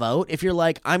gonna vote, if you're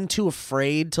like, I'm too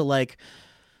afraid to like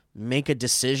make a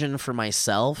decision for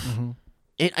myself.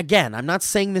 Again, I'm not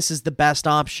saying this is the best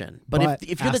option, but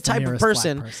if you're the type of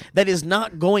person that is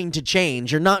not going to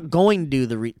change, you're not going to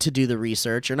do the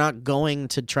research, you're not going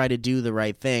to try to do the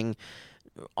right thing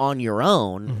on your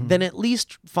own, then at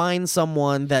least find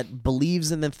someone that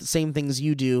believes in the same things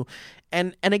you do,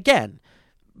 and again,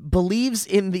 believes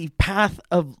in the path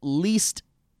of least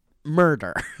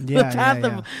murder, the path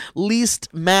of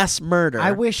least mass murder.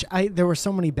 I wish there were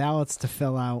so many ballots to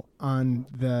fill out on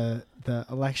the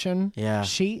election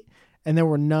sheet, and there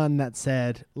were none that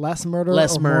said less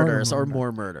murders or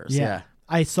more murders. Yeah.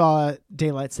 I saw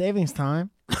daylight savings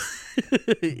time,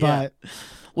 but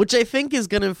which I think is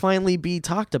going to finally be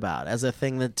talked about as a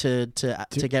thing that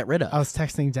to get rid of. I was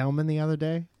texting Delman the other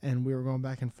day, and we were going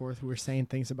back and forth. We were saying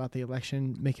things about the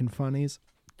election, making funnies.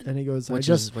 And he goes, Which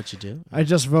is what you do? I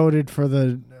just voted for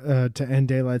to end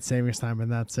daylight savings time,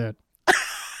 and that's it.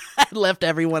 I left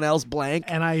everyone else blank.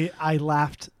 And I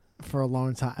laughed for a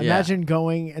long time. Imagine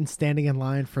going and standing in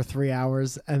line for 3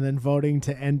 hours and then voting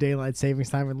to end daylight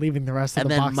savings time and leaving the rest of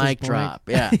the boxes blank. And then mic drop.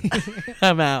 Yeah.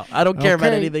 I'm out. I don't care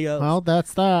about anything else. Well,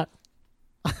 that's that.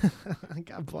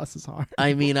 God bless his heart.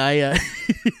 I mean,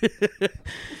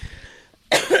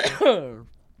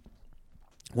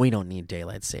 we don't need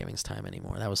daylight savings time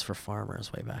anymore. That was for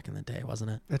farmers way back in the day, wasn't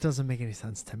it? That doesn't make any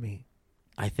sense to me.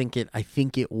 I think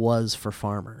it was for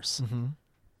farmers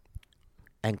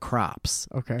and crops.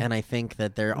 Okay. And I think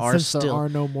that there are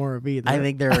no more of either. I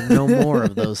think there are no more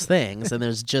of those things, and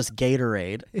there's just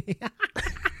Gatorade.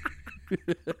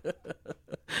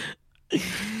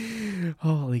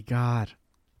 Holy God.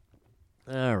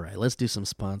 All right, let's do some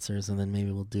sponsors, and then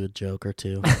maybe we'll do a joke or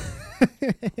two.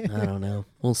 I don't know.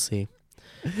 We'll see.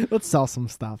 Let's sell some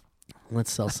stuff.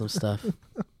 Let's sell some stuff.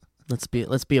 Let's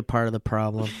be a part of the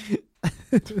problem.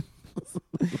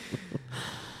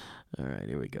 All right,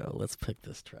 here we go. Let's pick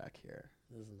this track here.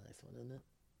 This is a nice one, isn't it?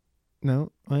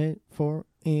 No, wait for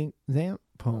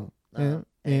example.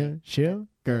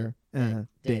 Sugar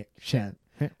addiction.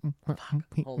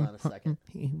 Hold on a second.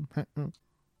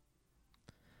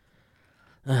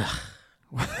 I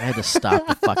had to stop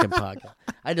the fucking podcast.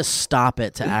 I had to stop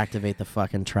it to activate the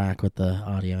fucking track with the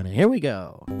audio in it. Here we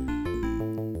go.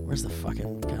 Where's the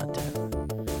fucking goddamn?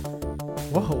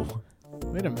 Whoa.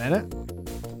 Wait a minute.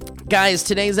 Guys,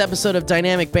 today's episode of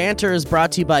Dynamic Banter is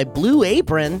brought to you by Blue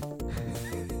Apron.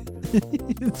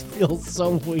 It feels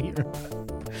so weird.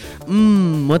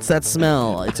 What's that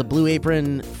smell? It's a Blue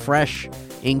Apron fresh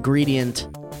ingredient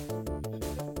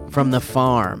from the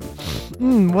farm.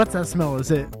 What's that smell?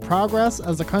 Is it progress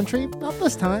as a country? Not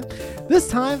this time. This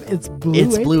time it's Blue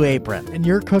Apron. Blue Apron. And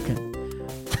you're cooking.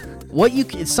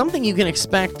 It's something you can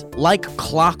expect like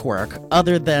clockwork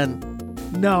other than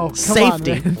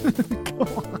safety. Come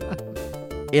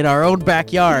on. In our own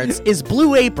backyards is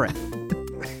Blue Apron.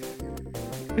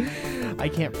 I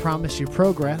can't promise you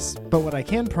progress, but what I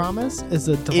can promise is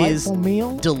a delightful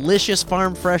meal. Delicious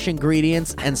farm fresh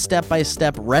ingredients and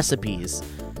step-by-step recipes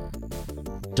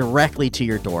directly to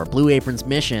your door. Blue Apron's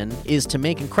mission is to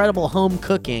make incredible home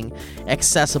cooking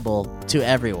accessible to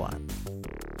everyone.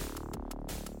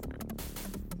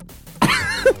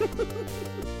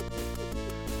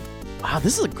 Wow,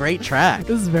 this is a great track.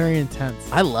 This is very intense.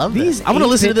 I love this. I want to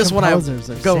listen to this when I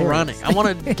go running. I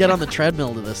want to get on the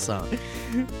treadmill to this song.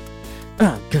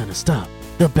 I'm gonna stop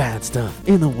the bad stuff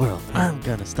in the world. I'm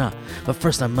gonna stop. But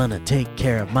first I'm gonna take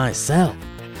care of myself.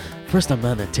 First, I'm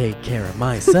gonna take care of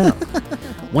myself.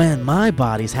 When my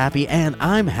body's happy and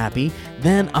I'm happy,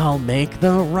 then I'll make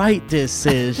the right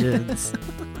decisions.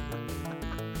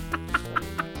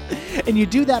 And you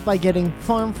do that by getting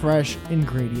farm fresh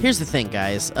ingredients. Here's the thing,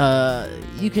 guys.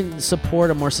 You can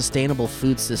support a more sustainable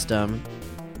food system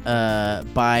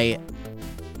by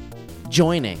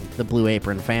joining the Blue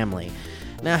Apron family.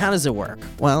 Now, how does it work?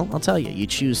 Well, I'll tell you. You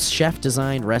choose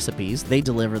chef-designed recipes. They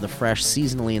deliver the fresh,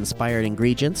 seasonally inspired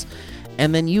ingredients.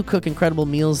 And then you cook incredible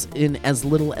meals in as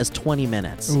little as 20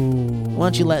 minutes. Ooh. Why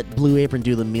don't you let Blue Apron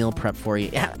do the meal prep for you?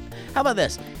 How about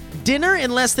this? Dinner in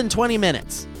less than 20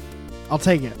 minutes. I'll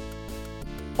take it.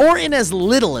 Or in as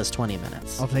little as 20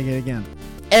 minutes. I'll take it again.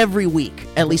 Every week,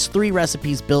 at least 3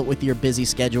 recipes built with your busy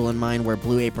schedule in mind where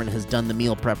Blue Apron has done the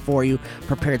meal prep for you,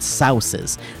 prepared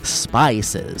sauces,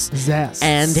 spices, Zest,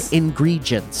 and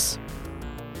ingredients.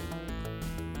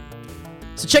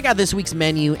 So check out this week's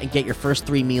menu and get your first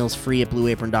 3 meals free at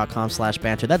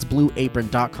blueapron.com/banter. That's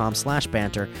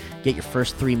blueapron.com/banter. Get your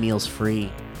first 3 meals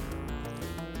free.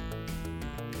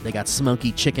 They got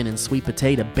smoky chicken and sweet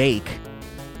potato bake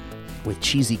with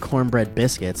cheesy cornbread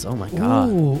biscuits. Oh my God.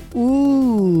 Ooh.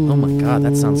 Oh my God,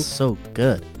 that sounds so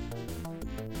good.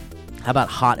 How about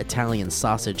hot Italian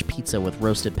sausage pizza with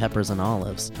roasted peppers and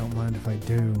olives? Don't mind if I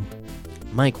do.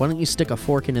 Mike, why don't you stick a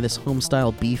fork into this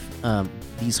homestyle beef,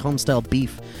 these homestyle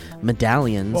beef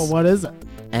medallions? Well, what is it?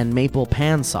 And maple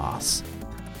pan sauce.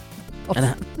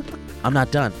 And I'm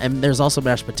not done. And there's also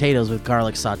mashed potatoes with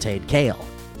garlic sauteed kale.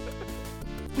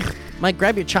 Mike,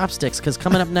 grab your chopsticks, because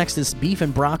coming up next is beef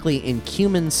and broccoli in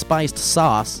cumin spiced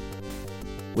sauce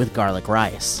with garlic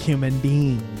rice. Human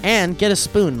being. And get a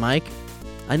spoon, Mike.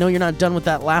 I know you're not done with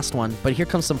that last one, but here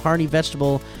comes some hearty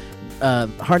vegetables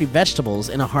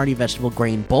in a hearty vegetable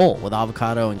grain bowl with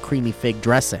avocado and creamy fig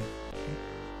dressing.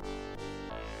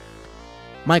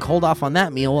 Mike, hold off on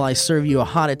that meal while I serve you a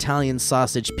hot Italian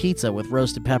sausage pizza with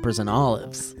roasted peppers and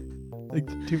olives. Like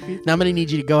 2 feet? Now I'm going to need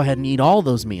you to go ahead and eat all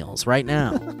those meals right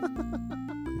now.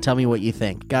 Tell me what you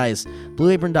think. Guys,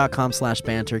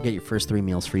 blueapron.com/banter. Get your first 3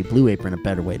 meals free. Blue Apron, a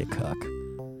better way to cook.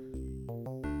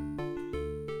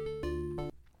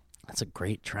 That's a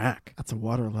great track. That's a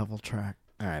water level track.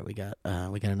 All right, we got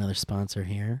another sponsor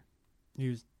here.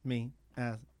 Use me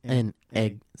as An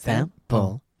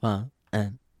example of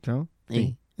an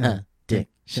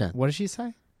addiction. What did she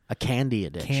say? A candy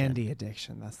addiction. Candy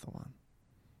addiction. That's the one.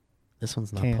 This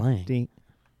one's not playing.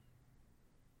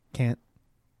 Can't.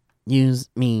 Use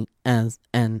me as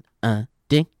an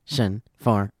addiction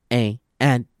for a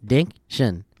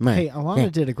addiction. Hey,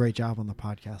 Alana did a great job on the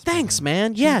podcast. Thanks,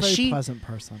 man. She's Yeah, a very pleasant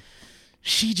person.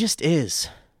 She just is.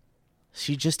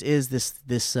 She just is this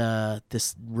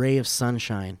ray of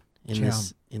sunshine in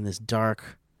these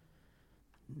dark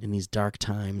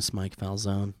times, Mike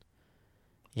Falzone.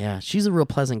 Yeah, she's a real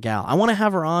pleasant gal. I want to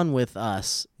have her on with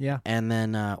us. Yeah. And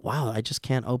then, wow, I just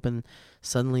can't open.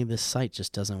 Suddenly, this site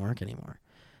just doesn't work anymore.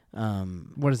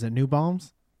 What is it? New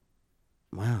Bombs?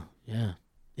 Wow. Yeah,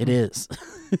 it is.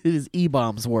 It is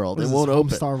E-Bombs world. What it is won't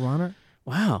this, open. Homestar Runner?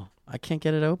 Wow, I can't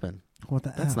get it open. What the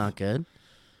That's F? not good.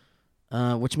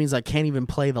 Which means I can't even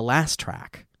play the last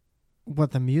track.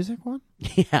 What, the music one?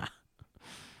 Yeah.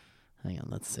 Hang on,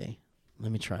 let's see.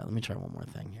 Let me try one more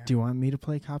thing here. Do you want me to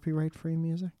play copyright-free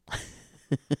music?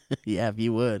 Yeah, if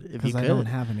you would. If you Because could. I don't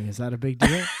have any. Is that a big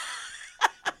deal?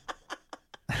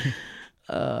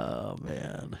 Oh,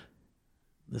 man.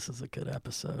 This is a good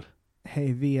episode. Hey,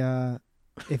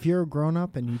 if you're a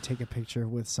grown-up and you take a picture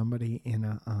with somebody in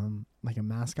a like a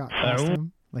mascot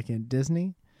costume, like in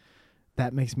Disney,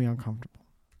 that makes me uncomfortable.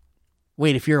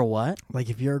 Wait, if you're a what? Like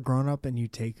if you're a grown-up and you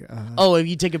take if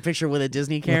you take a picture with a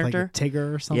Disney character? With like a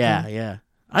Tigger or something? Yeah.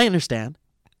 I understand.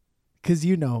 Because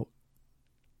you know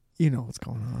what's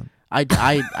going on.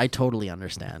 I totally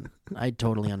understand. I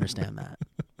totally understand that.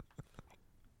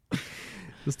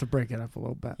 Just to break it up a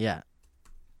little bit. Yeah.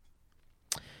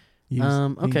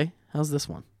 Okay. How's this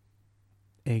one?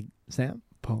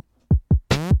 Example.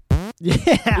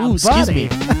 Yeah, Ooh, excuse buddy.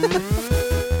 me.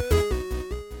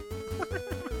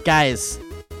 Guys,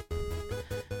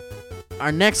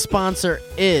 our next sponsor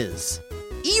is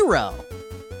Eero.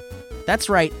 That's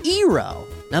right, Eero.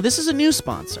 Now, this is a new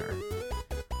sponsor.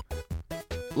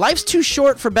 Life's too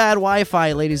short for bad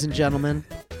Wi-Fi, ladies and gentlemen.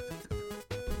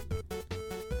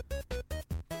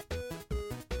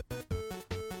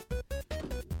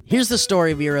 Here's the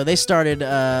story of Eero. They started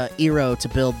Eero to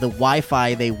build the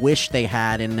Wi-Fi they wish they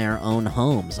had in their own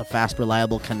homes. A fast,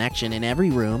 reliable connection in every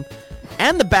room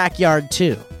and the backyard,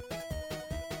 too.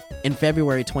 In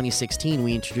February 2016,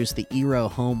 we introduced the Eero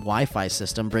home Wi-Fi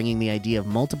system, bringing the idea of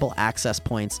multiple access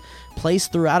points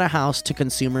placed throughout a house to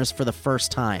consumers for the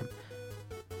first time.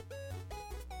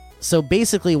 So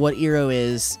basically what Eero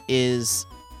is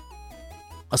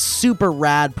a super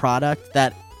rad product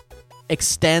that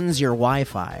extends your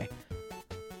Wi-Fi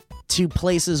to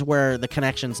places where the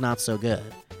connection's not so good,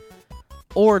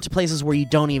 or to places where you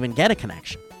don't even get a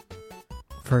connection.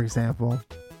 For example,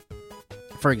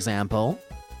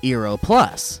 Eero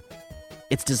Plus.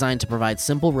 It's designed to provide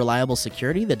simple, reliable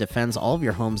security that defends all of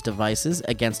your home's devices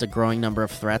against a growing number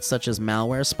of threats such as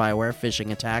malware, spyware,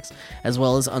 phishing attacks, as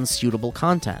well as unsuitable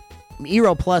content.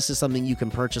 Eero Plus is something you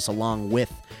can purchase along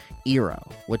with Eero,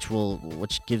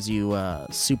 which gives you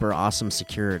super awesome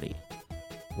security,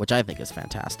 which I think is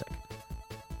fantastic.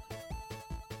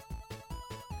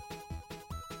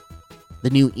 The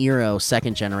new Eero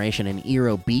 2nd generation and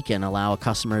Eero Beacon allow a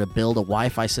customer to build a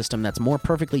Wi-Fi system that's more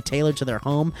perfectly tailored to their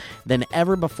home than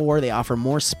ever before. They offer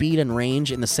more speed and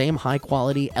range in the same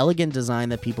high-quality, elegant design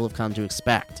that people have come to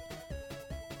expect.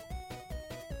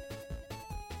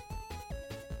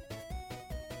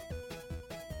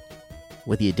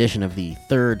 With the addition of the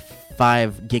third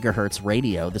 5 gigahertz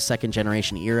radio, the 2nd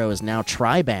generation Eero is now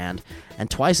tri-band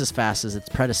and twice as fast as its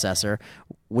predecessor,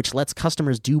 which lets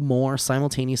customers do more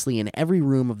simultaneously in every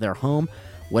room of their home.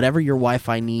 Whatever your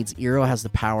Wi-Fi needs, Eero has the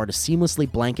power to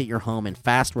seamlessly blanket your home in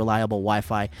fast, reliable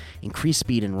Wi-Fi, increase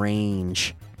speed and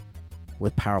range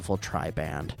with powerful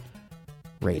tri-band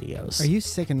radios. Are you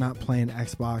sick of not playing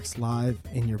Xbox Live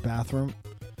in your bathroom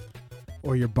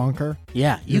or your bunker?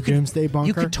 Yeah, your doomsday bunker.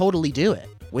 You could totally do it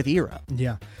with Eero.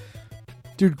 Yeah.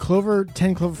 Dude, 10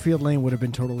 Cloverfield Lane would have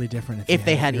been totally different if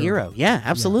they had Eero. Yeah,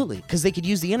 absolutely. Because they could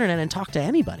use the internet and talk to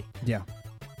anybody. Yeah.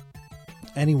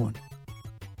 Anyone.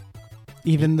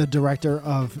 Even the director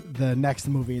of the next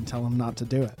movie, and tell him not to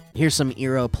do it. Here's some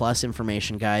Eero Plus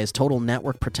information, guys. Total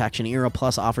network protection. Eero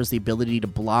Plus offers the ability to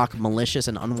block malicious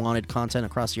and unwanted content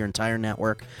across your entire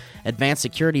network. Advanced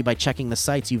security by checking the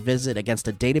sites you visit against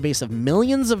a database of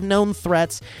millions of known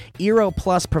threats. Eero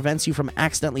Plus prevents you from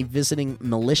accidentally visiting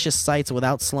malicious sites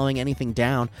without slowing anything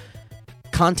down.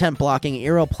 Content blocking.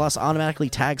 Eero Plus automatically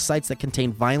tags sites that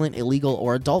contain violent, illegal,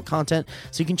 or adult content,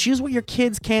 so you can choose what your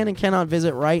kids can and cannot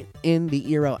visit right in the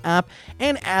Eero app.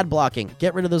 And ad blocking.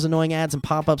 Get rid of those annoying ads and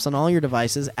pop-ups on all your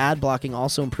devices. Ad blocking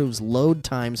also improves load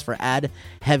times for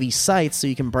ad-heavy sites, so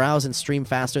you can browse and stream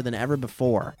faster than ever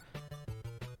before.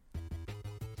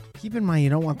 Keep in mind, you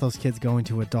don't want those kids going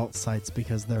to adult sites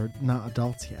because they're not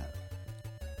adults yet.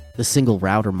 The single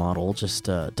router model just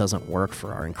doesn't work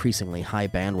for our increasingly high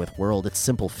bandwidth world. It's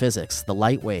simple physics. The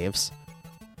light waves,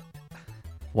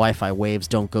 Wi-Fi waves,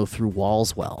 don't go through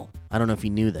walls well. I don't know if you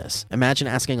knew this. Imagine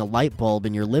asking a light bulb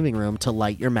in your living room to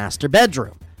light your master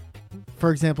bedroom.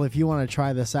 For example, if you want to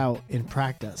try this out in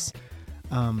practice,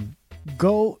 try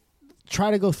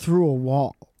to go through a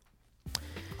wall.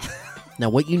 Now,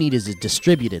 what you need is a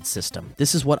distributed system.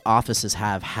 This is what offices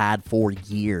have had for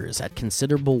years at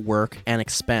considerable work and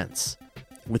expense.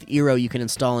 With Eero, you can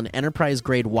install an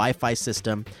enterprise-grade Wi-Fi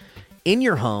system in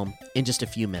your home in just a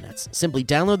few minutes. Simply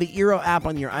download the Eero app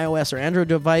on your iOS or Android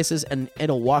devices, and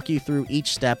it'll walk you through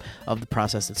each step of the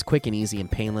process. It's quick and easy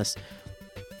and painless.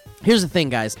 Here's the thing,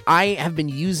 guys. I have been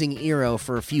using Eero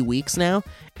for a few weeks now,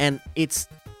 and it's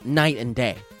night and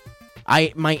day.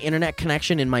 My internet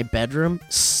connection in my bedroom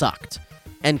sucked.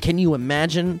 And can you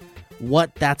imagine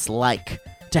what that's like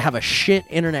to have a shit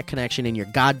internet connection in your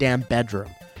goddamn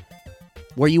bedroom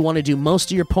where you want to do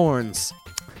most of your porns?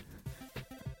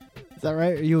 Is that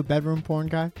right? Are you a bedroom porn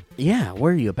guy? Yeah.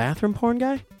 Where are you, a bathroom porn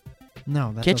guy?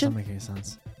 No, that Kitchen? doesn't make any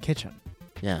sense. Kitchen.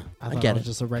 Yeah, I get it it. was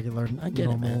just a regular, I get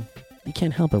normal. it, man. You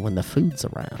can't help it when the food's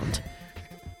around.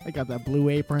 I got that blue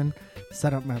apron,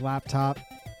 set up my laptop.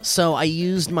 So I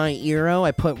used my Eero.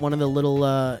 I put one of the little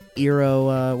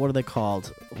Eero, what are they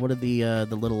called? What are the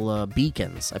little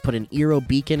beacons? I put an Eero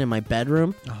beacon in my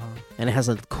bedroom, and it has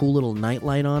a cool little night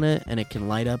light on it, and it can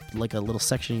light up like a little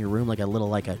section in your room, like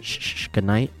a shh, good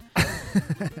night.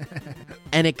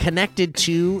 And it connected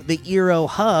to the Eero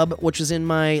hub, which is in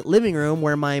my living room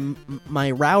where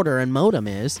my router and modem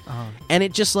is. And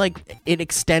it just it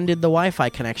extended the Wi-Fi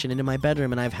connection into my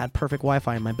bedroom, and I've had perfect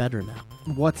Wi-Fi in my bedroom now.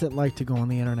 What's it like to go on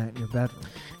the internet in your bedroom?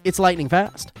 It's lightning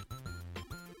fast.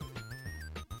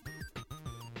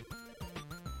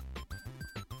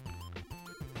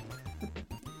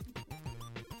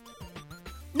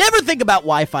 Never think about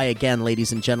Wi-Fi again,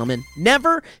 ladies and gentlemen.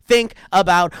 Never think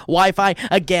about Wi-Fi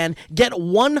again. Get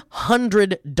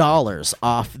 $100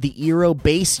 off the Eero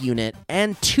base unit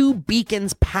and 2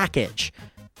 beacons package.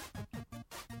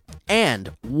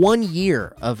 And 1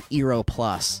 year of Eero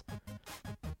Plus.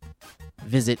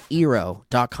 Visit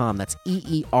Eero.com. That's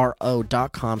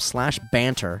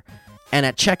EERO.com/banter. And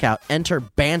at checkout, enter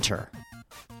banter.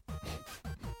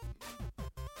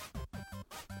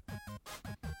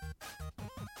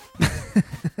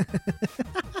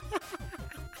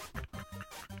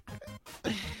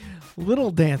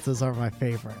 Little dances are my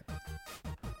favorite,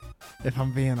 if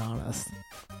I'm being honest.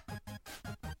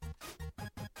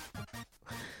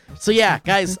 So yeah,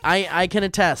 guys, I can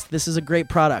attest. This is a great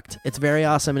product. It's very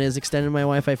awesome. It has extended my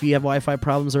Wi-Fi. If you have Wi-Fi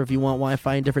problems or if you want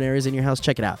Wi-Fi in different areas in your house,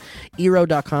 check it out.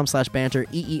 eero.com/banter,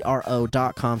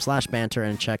 eero.com/banter,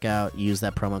 and check out, use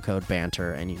that promo code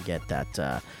BANTER, and you get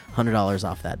that $100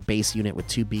 off that base unit with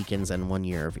 2 beacons and 1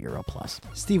 year of Eero Plus.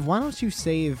 Steve, why don't you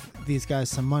save these guys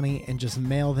some money and just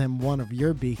mail them one of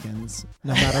your beacons,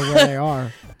 no matter where they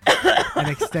are, and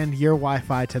extend your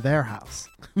Wi-Fi to their house?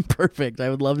 Perfect. I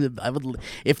would love to.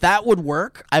 If that would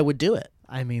work, I would do it.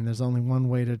 I mean, there's only one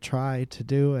way to try to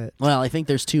do it. Well, I think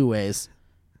there's 2 ways.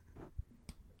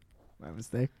 My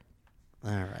mistake.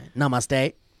 All right.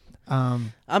 Namaste.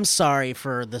 I'm sorry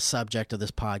for the subject of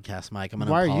this podcast, Mike. I'm going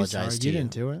to apologize are you sorry? to you. You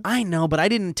didn't do it? I know, but I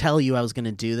didn't tell you I was going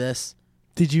to do this.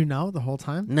 Did you know the whole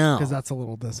time? No. Because that's a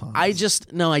little dishonest.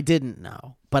 I didn't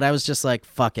know. But I was just like,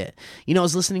 fuck it. You know, I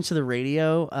was listening to the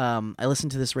radio. I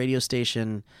listened to this radio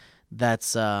station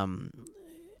that's,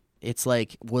 it's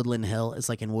like Woodland Hill. It's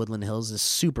like in Woodland Hills, this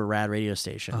super rad radio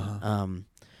station.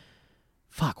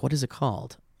 Fuck, what is it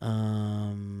called?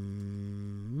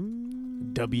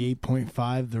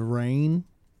 W8.5 The Rain.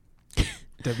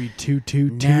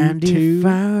 W2222.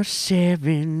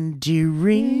 95.7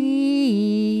 Doreen.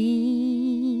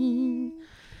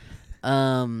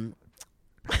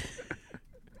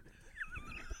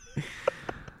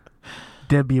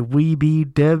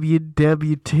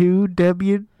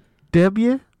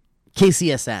 WWW2WW.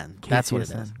 KCSN. That's what it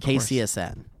is. KCSN,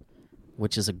 KCSN,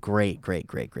 which is a great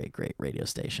radio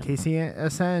station.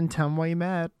 KCSN, tell them why you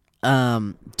mad.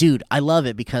 Dude, I love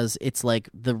it because it's like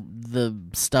the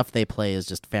stuff they play is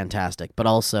just fantastic. But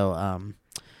also,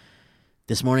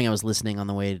 this morning I was listening on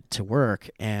the way to work,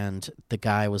 and the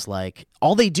guy was like,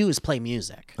 all they do is play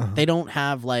music. They don't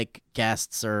have like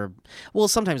guests or, well,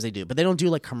 sometimes they do, but they don't do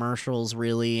like commercials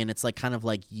really, and it's like kind of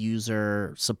like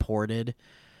user supported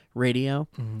radio.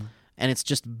 And it's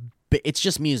just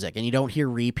music, and you don't hear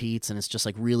repeats, and it's just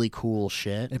like really cool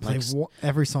shit. They play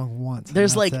every song once.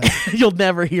 There's like you'll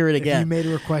never hear it again. If you made a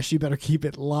request, you better keep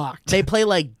it locked. They play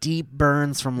like deep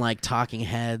burns from like Talking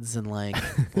Heads and like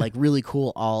really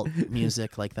cool alt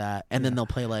music like that, and then they'll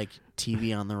play like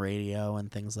TV on the radio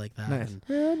and things like that. Nice.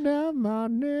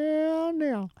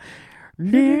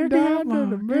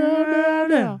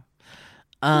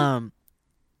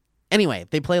 Anyway,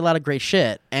 they play a lot of great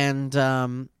shit, and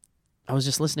I was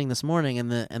just listening this morning,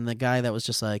 and the guy that was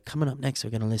just like, coming up next, we're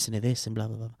gonna listen to this and blah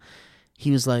blah blah.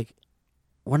 He was like,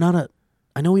 I know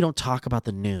we don't talk about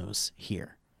the news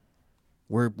here.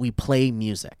 We play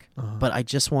music, but I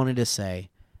just wanted to say,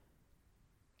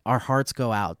 our hearts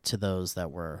go out to those that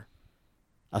were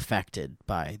affected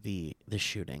by the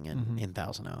shooting in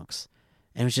Thousand Oaks,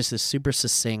 and it was just this super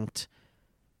succinct,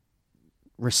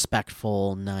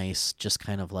 respectful, nice, just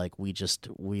kind of like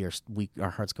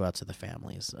our hearts go out to the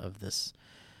families of this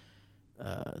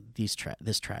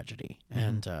tragedy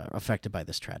and affected by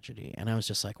this tragedy. And I was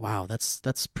just like, wow,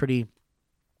 that's pretty.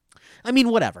 I mean,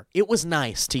 whatever. It was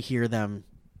nice to hear them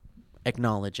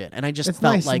acknowledge it, and I just felt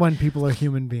nice like when people are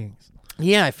human beings.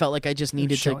 Yeah, I felt like I just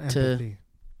needed to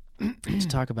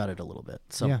talk about it a little bit.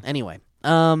 So yeah. Anyway,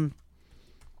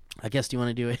 I guess, do you want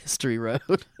to do a history road?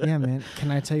 Yeah, man. Can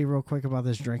I tell you real quick about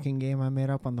this drinking game I made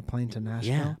up on the plane to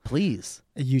Nashville? Yeah, please.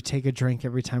 You take a drink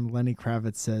every time Lenny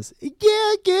Kravitz says,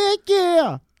 yeah, yeah,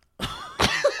 yeah.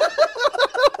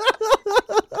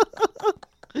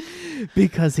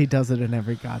 Because he does it in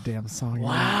every goddamn song.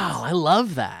 Wow, I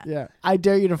love that. Yeah. I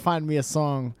dare you to find me a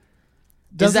song.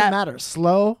 Doesn't matter.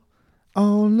 Slow.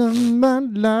 All of my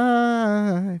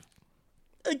life.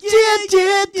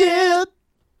 Yeah.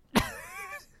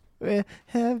 Where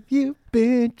have you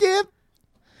been? Yeah.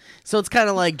 So it's kind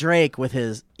of like Drake with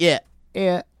his Yeah,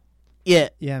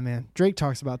 man. Drake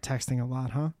talks about texting a lot,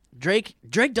 huh? Drake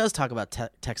does talk about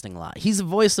texting a lot. He's the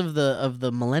voice of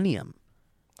the millennium.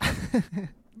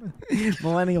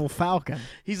 Millennial Falcon.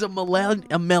 He's a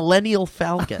millennial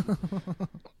Falcon,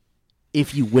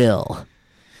 if you will.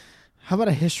 How about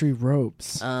a history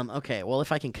ropes? Okay, well,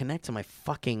 if I can connect to my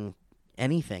fucking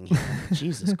anything here.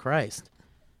 Jesus Christ.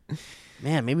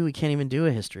 Man, maybe we can't even do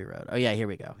a history road. Oh, yeah, here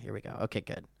we go. Okay,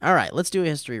 good. All right, let's do a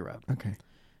history road. Okay.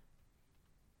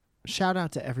 Shout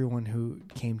out to everyone who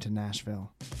came to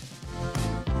Nashville.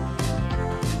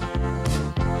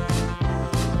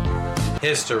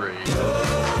 History.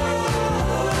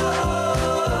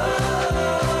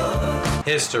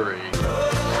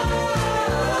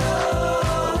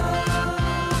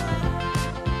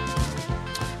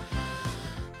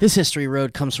 This history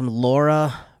road comes from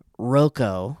Laura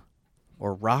Rocco,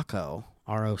 or Rocco,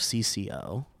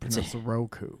 R-O-C-C-O. It's a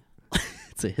Roku.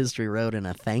 It's a history road and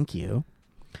a thank you.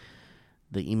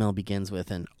 The email begins with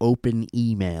an open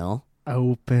email.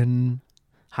 Open.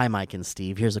 Hi, Mike and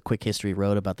Steve. Here's a quick history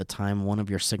road about the time one of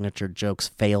your signature jokes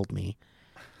failed me.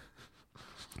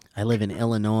 I live in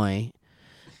Illinois,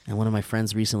 and one of my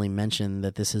friends recently mentioned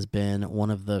that this has been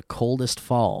one of the coldest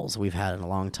falls we've had in a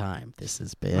long time. This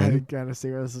has been... I gotta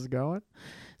see where this is going.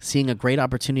 Seeing a great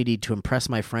opportunity to impress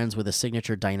my friends with a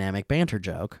signature dynamic banter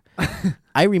joke,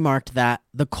 I remarked that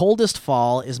The Coldest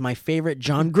Fall is my favorite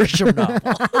John Grisham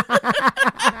novel.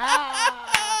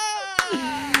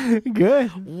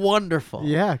 Good. Wonderful.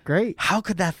 Yeah, great. How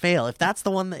could that fail? If that's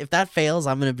the one, if that fails,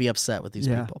 I'm going to be upset with these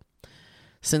people.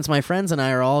 Since my friends and I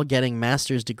are all getting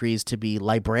master's degrees to be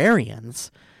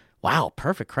librarians, wow,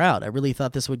 perfect crowd. I really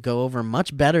thought this would go over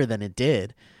much better than it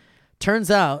did. Turns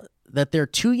out that they're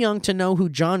too young to know who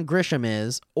John Grisham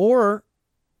is or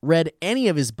read any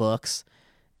of his books,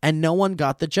 and no one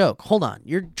got the joke. Hold on.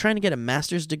 You're trying to get a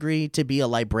master's degree to be a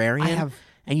librarian,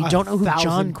 and you don't know who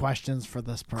John questions for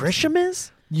this person. Grisham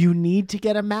is? You need to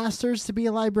get a master's to be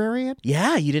a librarian?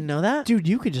 Yeah, you didn't know that? Dude,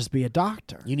 you could just be a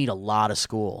doctor. You need a lot of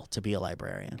school to be a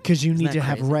librarian. Because you need to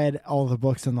have read all the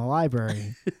books in the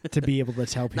library to be able to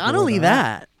tell people. Not only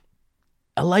that,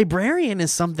 a librarian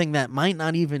is something that might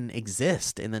not even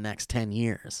exist in the next 10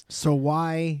 years. So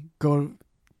why go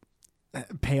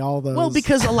pay all those? Well,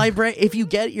 because if you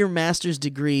get your master's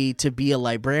degree to be a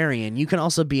librarian, you can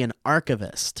also be an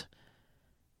archivist.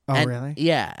 Oh, really?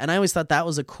 Yeah, and I always thought that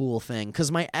was a cool thing because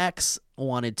my ex-wife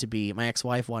wanted to be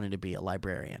a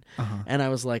librarian. And I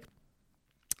was like,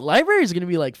 libraries are going to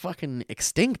be like fucking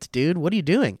extinct, dude. What are you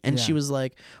doing? And she was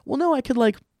like, well, no, I could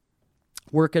like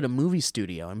work at a movie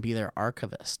studio and be their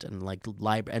archivist and like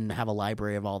and have a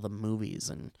library of all the movies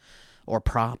or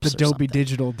props. The Dolby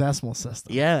Digital Decimal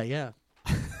System. Yeah.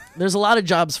 There's a lot of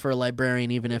jobs for a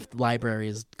librarian, even if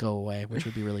libraries go away, which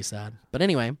would be really sad. But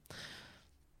anyway,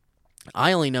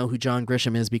 I only know who John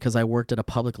Grisham is because I worked at a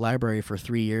public library for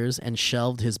 3 years and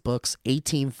shelved his books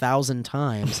 18,000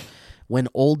 times when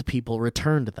old people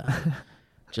returned them.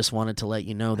 Just wanted to let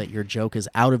you know that your joke is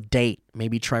out of date.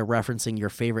 Maybe try referencing your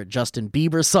favorite Justin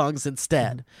Bieber songs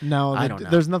instead. No, I don't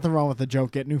know. There's nothing wrong with the joke.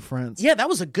 Get new friends. Yeah, that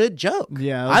was a good joke.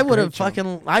 Yeah, I would have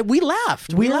fucking... we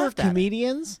laughed. We laughed are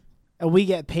comedians, and we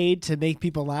get paid to make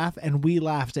people laugh, and we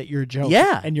laughed at your joke.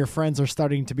 Yeah. And your friends are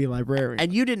starting to be librarians.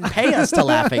 And you didn't pay us to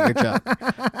laugh at your joke.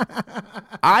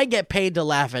 I get paid to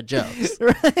laugh at jokes.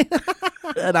 Right.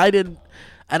 And I didn't...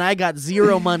 And I got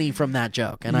zero money from that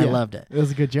joke, and I loved it. It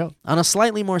was a good joke. On a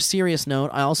slightly more serious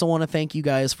note, I also want to thank you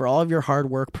guys for all of your hard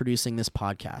work producing this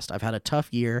podcast. I've had a tough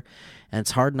year, and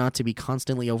it's hard not to be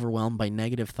constantly overwhelmed by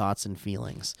negative thoughts and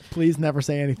feelings. Please never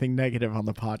say anything negative on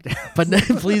the podcast. But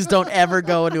please don't ever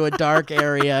go into a dark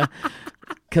area,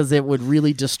 because it would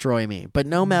really destroy me. But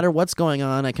no matter what's going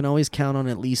on, I can always count on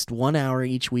at least 1 hour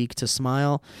each week to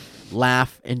smile,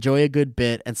 laugh, enjoy a good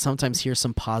bit, and sometimes hear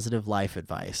some positive life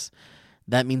advice.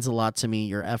 That means a lot to me.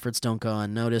 Your efforts don't go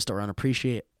unnoticed or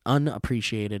unappreciated,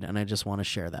 and I just want to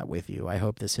share that with you. I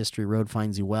hope this history road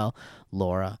finds you well.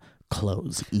 Laura,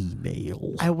 close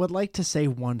email. I would like to say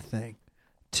one thing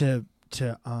to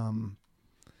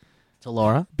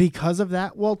Laura? Because of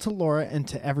that, well, to Laura and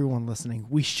to everyone listening,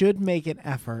 we should make an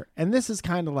effort, and this is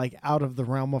kind of like out of the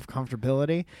realm of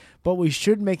comfortability, but we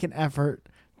should make an effort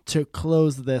to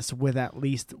close this with at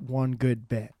least one good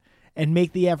bit. And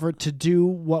make the effort to do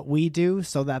what we do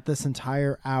so that this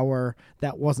entire hour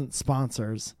that wasn't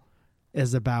sponsors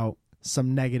is about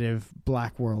some negative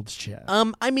black world shit.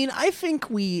 I mean, I think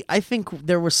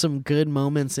there were some good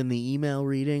moments in the email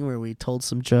reading where we told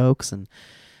some jokes, and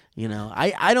you know,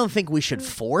 I don't think we should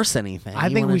force anything. I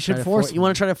think we should force. You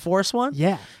want to try to force one?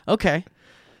 Yeah. Okay.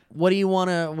 What do you want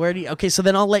to? Okay, so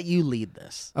then I'll let you lead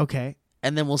this. Okay.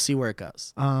 And then we'll see where it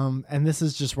goes. And this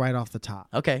is just right off the top.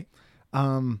 Okay.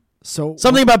 So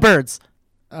something about birds.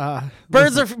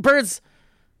 Birds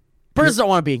don't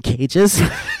want to be in cages.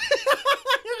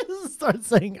 Start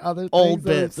saying other things. Old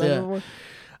bits. Yeah.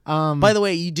 By the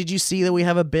way, did you see that we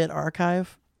have a bit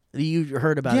archive? You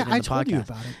heard about it in the podcast. Yeah, I told you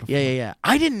about it before. Yeah.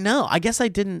 I didn't know. I guess I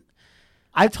didn't.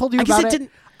 I told you about it.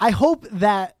 I hope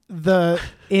that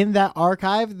in that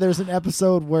archive there's an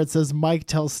episode where it says Mike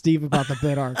tells Steve about the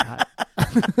bit archive.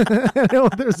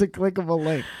 There's a clickable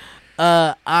link.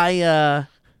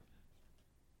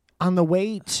 On the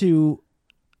way to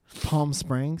Palm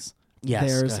Springs,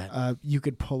 there's you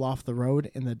could pull off the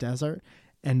road in the desert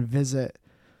and visit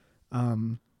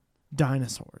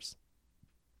dinosaurs.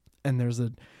 And there's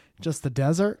just the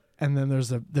desert, and then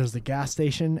there's a gas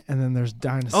station, and then there's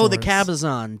dinosaurs. Oh, the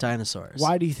Cabazon dinosaurs.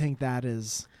 Why do you think that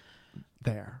is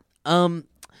there? I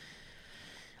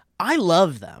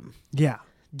love them. Yeah.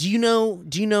 Do you know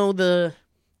the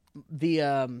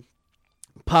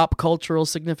pop cultural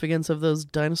significance of those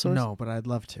dinosaurs? No, but I'd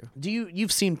love to.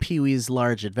 You've seen Pee-wee's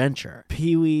Large Adventure?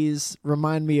 Pee-wee's,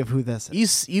 remind me of who this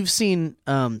is. You've seen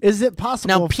Is it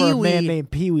possible now, for a man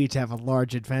named Pee-wee to have a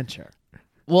large adventure?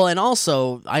 Well, and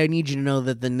also I need you to know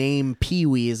that the name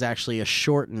Pee-wee is actually a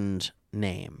shortened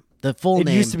name. The full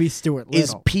name used to be Stuart is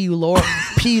Little.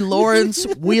 Peelawrence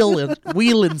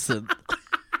Weeliamson.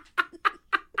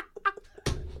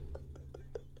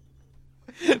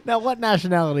 Now, what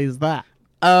nationality is that?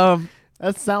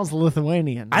 That sounds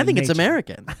Lithuanian. I think it's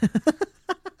American.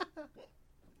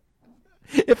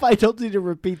 If I told you to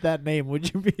repeat that name,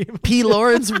 would you be able to?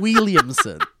 Peelawrence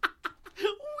Weeliamson.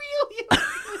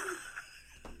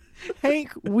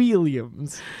 Hank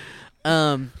Williams.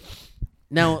 Now,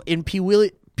 in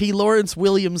Peelawrence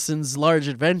Williamson's Large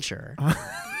Adventure,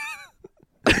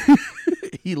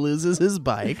 he loses his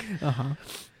bike,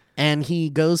 and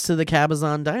he goes to the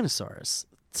Cabazon dinosaurs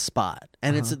spot,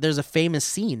 and there's a famous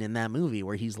scene in that movie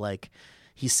where he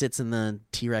sits in the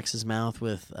T-Rex's mouth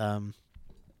with the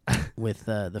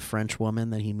French woman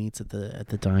that he meets at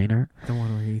the diner. The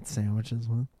one where he eats sandwiches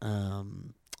with.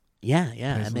 Yeah,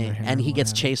 and he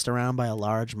gets chased around by a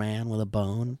large man with a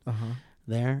bone.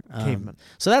 There, Caveman.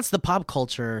 So that's the pop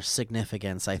culture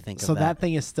significance, I think. So of that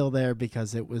thing is still there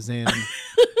because it was in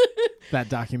that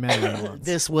documentary once.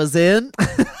 This was in.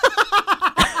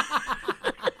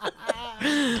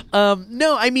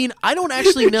 No, I mean I don't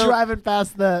actually know. Driving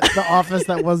past the office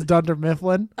that was Dunder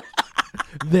Mifflin.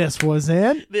 This was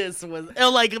in. This was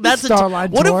like that's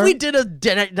Starline what tour. if we did a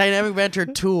dynamic adventure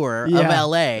tour of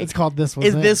LA? It's called This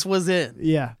Was In. This was in.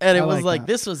 Yeah, and it I was like that.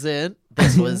 This was in.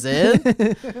 This was in.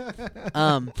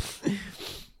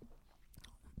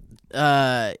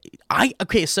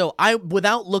 So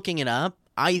without looking it up,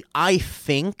 I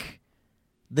think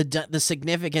the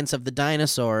significance of the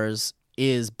dinosaurs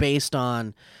is based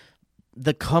on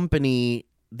the company,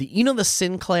 the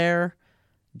Sinclair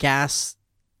gas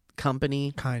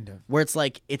company, kind of, where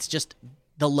it's just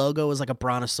the logo is like a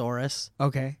brontosaurus.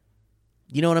 Okay,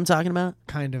 you know what I'm talking about?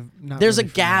 Kind of. Not There's really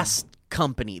a gas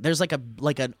company. There's like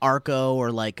an Arco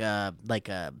or like a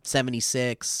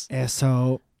 76.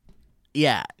 So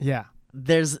yeah.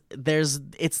 There's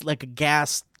It's like a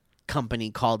gas company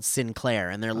called Sinclair,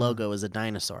 and their logo is a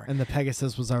dinosaur. And the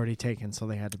Pegasus was already taken, so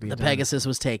they had to be. The Pegasus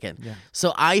was taken. Yeah.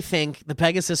 So I think The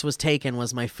Pegasus Was Taken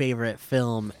was my favorite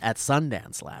film at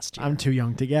Sundance last year. I'm too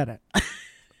young to get it.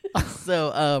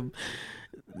 So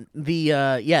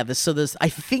I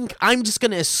think I'm just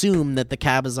gonna assume that the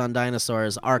Cabazon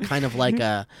dinosaurs are kind of like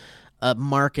a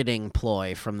marketing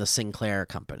ploy from the Sinclair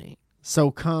company.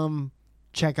 So come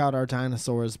check out our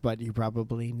dinosaurs, but you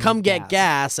probably need come get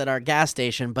gas at our gas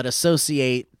station, but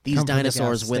associate these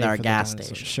dinosaurs with our gas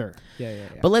station. Sure. Yeah.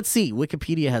 But let's see.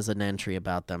 Wikipedia has an entry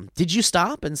about them. Did you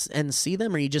stop and see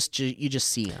them, or you just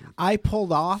see them? I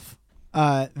pulled off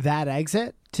that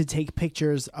exit to take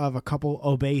pictures of a couple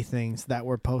Obey things that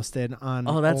were posted on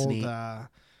that's old, neat.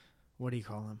 What do you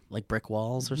call them? Like brick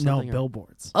walls or something? No,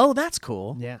 billboards. Oh, that's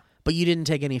cool. Yeah. But you didn't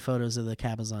take any photos of the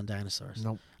Cabazon dinosaurs?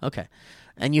 Nope. Okay.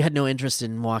 And you had no interest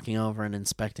in walking over and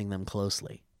inspecting them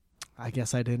closely? I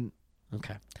guess I didn't.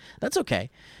 Okay. That's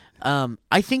okay.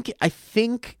 I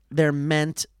think they're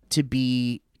meant to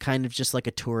be kind of just like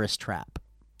a tourist trap.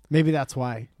 Maybe that's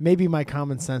why. Maybe my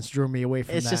common sense drew me away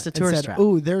from that. It's just a tourist trap.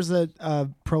 Ooh, there's a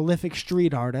prolific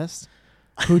street artist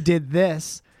who did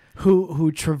this,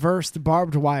 who traversed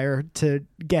barbed wire to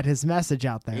get his message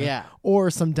out there. Yeah. Or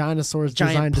some dinosaurs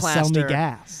designed to sell me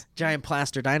gas. Giant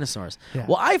plaster dinosaurs. Yeah.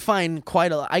 Well, I find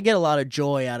I get a lot of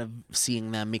joy out of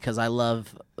seeing them because I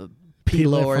love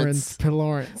Peelawrence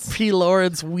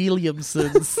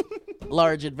Weeliamson's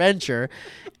Large Adventure.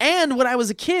 And when I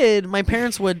was a kid, my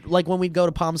parents would, like, when we'd go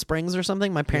to Palm Springs or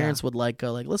something, my parents would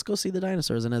go let's go see the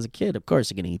dinosaurs. And as a kid, of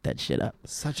course, you're gonna eat that shit up.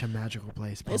 Such a magical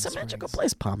place. It's a magical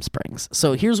place, Palm Springs.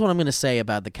 So here's what I'm gonna say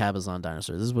about the Cabazon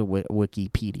dinosaurs. This is what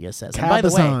Wikipedia says. And by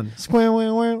the way, square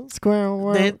world,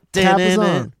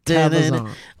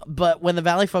 Cabazon. But when the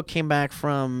Valley Folk came back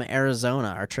from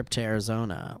Arizona, our trip to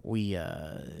Arizona, we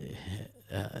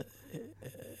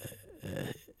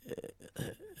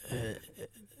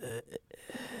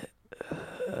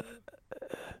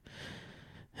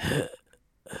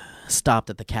stopped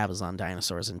at the Cabazon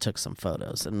dinosaurs and took some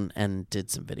photos and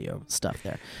did some video stuff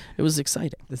there. It was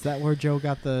exciting. Is that where Joe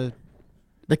got the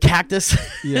cactus?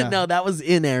 Yeah. No, that was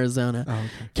in Arizona. Oh, okay.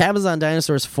 Cabazon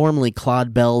dinosaurs, formerly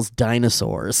Claude Bell's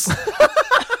dinosaurs.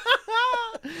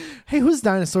 Hey, whose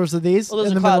dinosaurs are these? Well,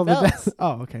 those in are the middle Claude of the Bell's.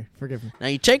 Oh, okay. Forgive me. Now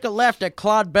you take a left at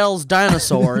Claude Bell's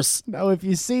Dinosaurs. No, if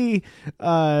you see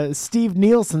Steve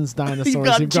Nielsen's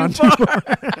dinosaurs, You've gone too far.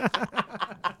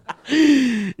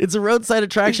 It's a roadside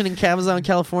attraction in Cabazon,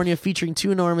 California, featuring two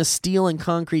enormous steel and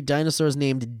concrete dinosaurs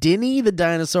named Dinny the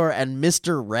Dinosaur and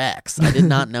Mr. Rex. I did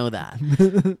not know that.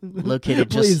 Located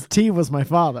Please, T was my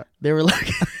father. They were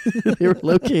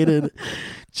located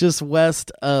just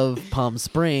west of Palm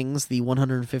Springs. The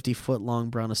 150-foot long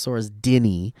brontosaurus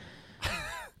Dinny.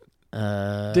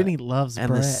 Dinny loves and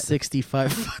bread. The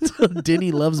 65-foot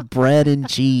Dinny loves bread and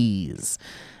cheese.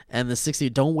 And the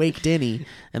don't wake Dinny,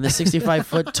 and the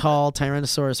 65-foot tall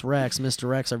Tyrannosaurus Rex, Mr.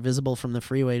 Rex, are visible from the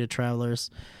freeway to travelers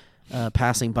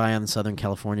passing by on Southern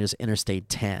California's Interstate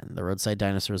 10. The roadside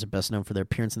dinosaurs are best known for their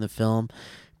appearance in the film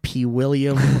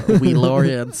Weeliamson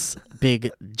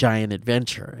Big Giant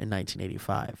Adventure in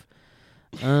 1985.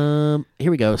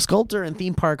 Here we go. Sculptor and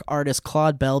theme park artist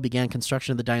Claude Bell began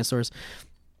construction of the dinosaurs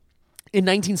in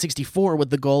 1964 with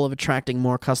the goal of attracting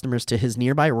more customers to his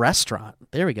nearby restaurant.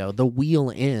 There we go. The Wheel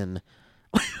Inn.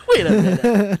 Wait a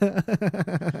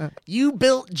minute. You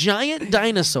built giant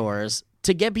dinosaurs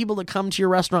to get people to come to your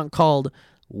restaurant called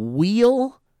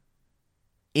Wheel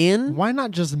Inn? Why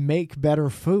not just make better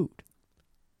food?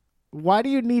 Why do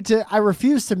you need to... I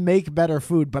refuse to make better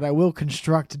food, but I will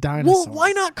construct dinosaurs. Well,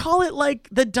 why not call it like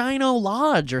the Dino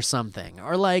Lodge or something?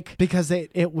 Or like... Because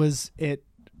it was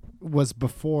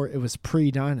before, it was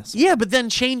pre-dinosaur. Yeah, but then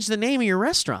change the name of your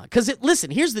restaurant. Because,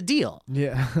 listen, here's the deal.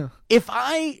 Yeah. If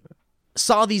I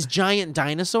saw these giant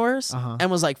dinosaurs and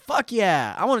was like, fuck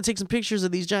yeah, I want to take some pictures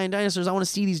of these giant dinosaurs. I want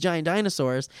to see these giant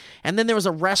dinosaurs. And then there was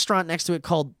a restaurant next to it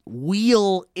called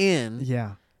Wheel Inn.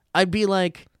 Yeah. I'd be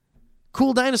like,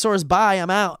 cool dinosaurs, bye, I'm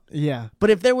out. Yeah.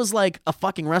 But if there was like a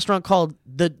fucking restaurant called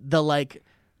the like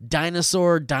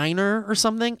Dinosaur Diner or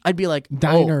something, I'd be like,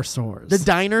 Dinosaurs. The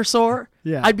dinosaur?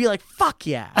 Yeah. I'd be like, fuck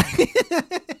yeah.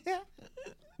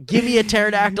 Give me a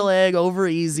pterodactyl egg over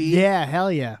easy. Yeah,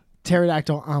 hell yeah.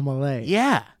 Pterodactyl omelette.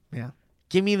 Yeah. Yeah.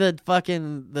 Give me the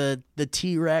fucking the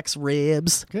T-Rex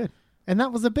ribs. Good. And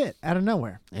that was a bit out of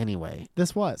nowhere. Anyway.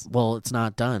 This was. Well, it's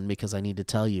not done because I need to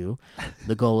tell you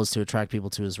the goal is to attract people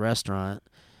to his restaurant,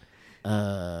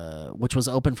 which was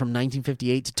open from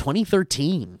 1958 to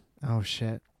 2013. Oh,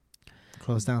 shit.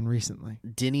 Closed down recently.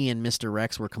 Dinny and Mr.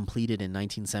 Rex were completed in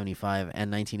 1975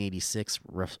 and 1986,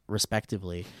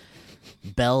 respectively.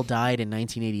 Bell died in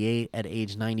 1988 at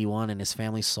age 91, and his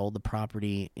family sold the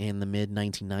property in the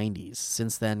mid-1990s.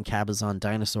 Since then, Cabazon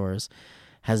Dinosaurs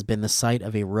has been the site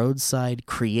of a roadside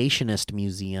creationist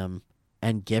museum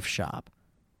and gift shop.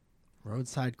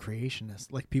 Roadside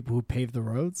creationists? Like people who pave the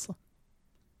roads?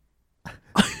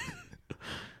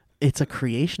 It's a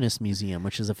creationist museum,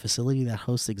 which is a facility that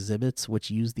hosts exhibits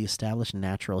which use the established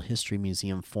natural history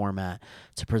museum format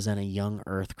to present a young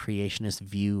Earth creationist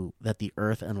view that the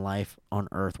Earth and life on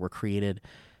Earth were created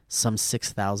some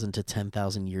 6,000 to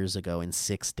 10,000 years ago in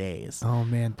 6 days. Oh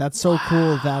man, that's so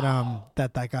cool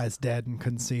that that guy's dead and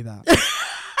couldn't see that.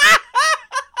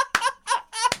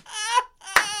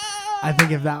 I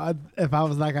think if I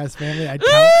was that guy's family, I'd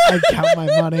count my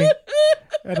money.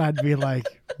 And I'd be like,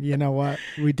 you know what?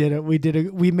 We did it.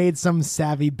 We made some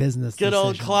savvy business Good decision.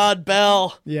 old Claude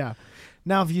Bell. Yeah.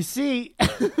 Now, if you see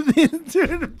this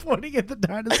dude pointing at the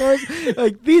dinosaurs,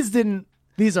 like these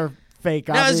are fake,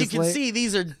 now, obviously. as you can see,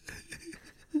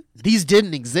 these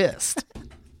didn't exist.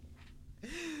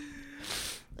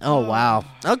 Oh, wow.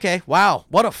 Okay, wow.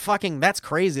 That's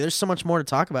crazy. There's so much more to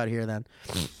talk about here then.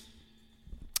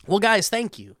 Well, guys,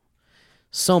 thank you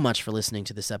so much for listening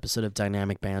to this episode of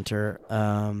Dynamic Banter.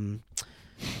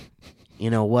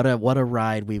 What a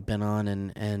ride we've been on,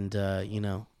 and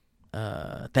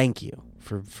thank you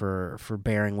for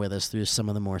bearing with us through some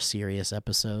of the more serious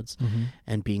episodes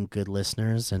and being good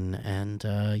listeners. And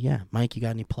yeah, Mike, you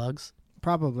got any plugs?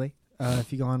 Probably.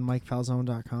 If you go on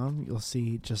MikeFalzone.com, you'll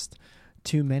see just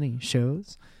too many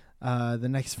shows. The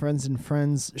next Friends and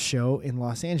Friends show in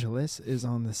Los Angeles is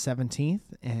on the 17th,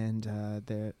 and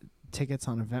the tickets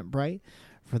on Eventbrite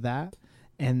for that.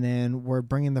 And then we're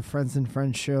bringing the Friends and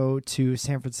Friends show to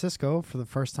San Francisco for the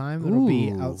first time. It'll be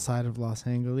outside of Los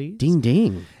Angeles. Ding,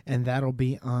 ding. And that'll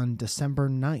be on December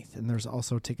 9th. And there's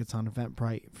also tickets on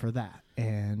Eventbrite for that.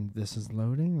 And this is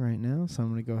loading right now, so I'm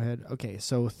going to go ahead. Okay,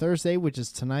 so Thursday, which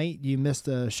is tonight, you missed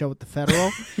a show at the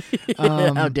Federal.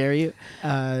 How dare you?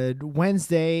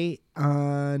 Wednesday,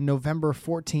 November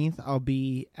 14th, I'll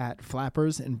be at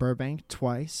Flappers in Burbank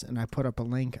twice. And I put up a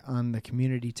link on the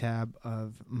community tab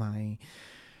of my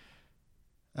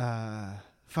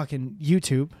fucking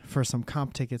YouTube for some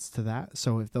comp tickets to that.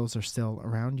 So if those are still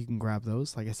around, you can grab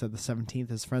those. Like I said, the 17th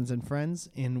is Friends and Friends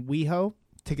in WeHo.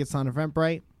 Tickets on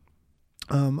Eventbrite.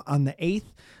 On the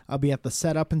 8th, I'll be at the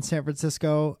Setup in San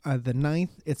Francisco. The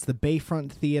 9th, it's the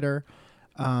Bayfront Theater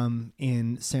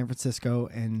in San Francisco,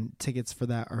 and tickets for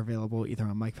that are available either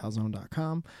on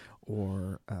MikeFalzone.com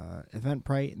or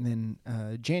Eventbrite. And then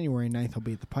January 9th, I'll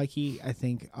be at the Pikey. I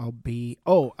think I'll be...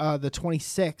 the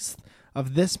 26th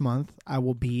of this month, I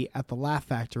will be at the Laugh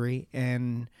Factory,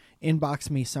 and inbox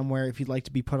me somewhere if you'd like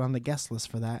to be put on the guest list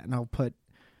for that, and I'll put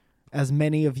as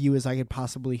many of you as I could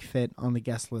possibly fit on the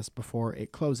guest list before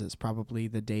it closes, probably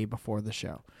the day before the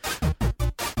show.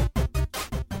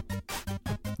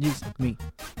 Use me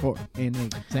for an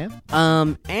exam.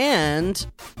 And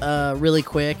really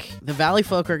quick, the Valley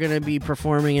Folk are going to be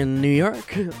performing in New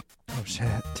York. Oh,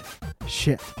 shit.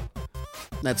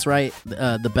 That's right.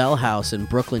 The Bell House in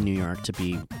Brooklyn, New York, to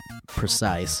be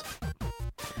precise.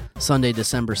 Sunday,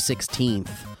 December 16th.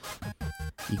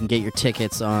 You can get your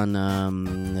tickets on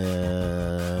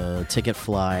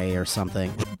Ticketfly or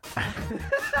something.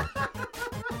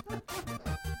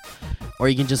 Or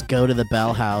you can just go to the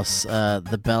Bell House,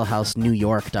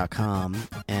 thebellhousenewyork.com,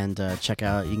 and check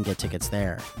out. You can get tickets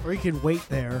there. Or you can wait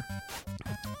there.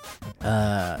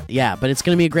 Yeah, but it's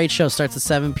going to be a great show. Starts at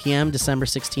 7 p.m. December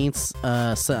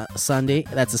 16th, Sunday.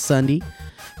 That's a Sunday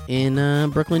in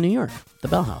Brooklyn, New York. The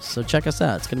Bell House. So check us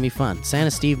out. It's going to be fun.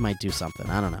 Santa Steve might do something.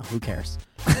 I don't know. Who cares?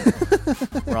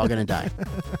 We're all going to die.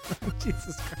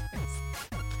 Jesus Christ.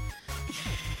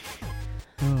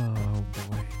 Oh,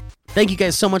 boy. Thank you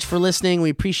guys so much for listening.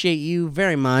 We appreciate you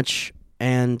very much.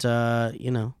 And,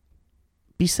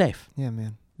 be safe. Yeah,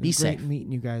 man. Be safe. Great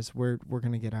meeting you guys. We're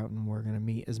going to get out and we're going to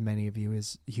meet as many of you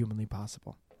as humanly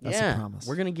possible. That's a promise.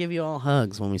 We're going to give you all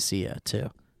hugs when we see you, too.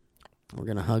 We're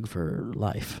going to hug for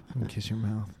life. I'm going to kiss your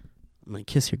mouth. I'm going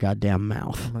to kiss your goddamn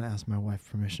mouth. I'm going to ask my wife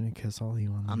permission to kiss all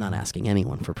you on the I'm not asking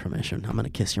anyone for permission. I'm going to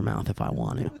kiss your mouth if I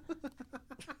want to.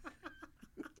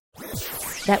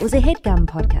 That was a HeadGum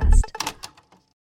podcast.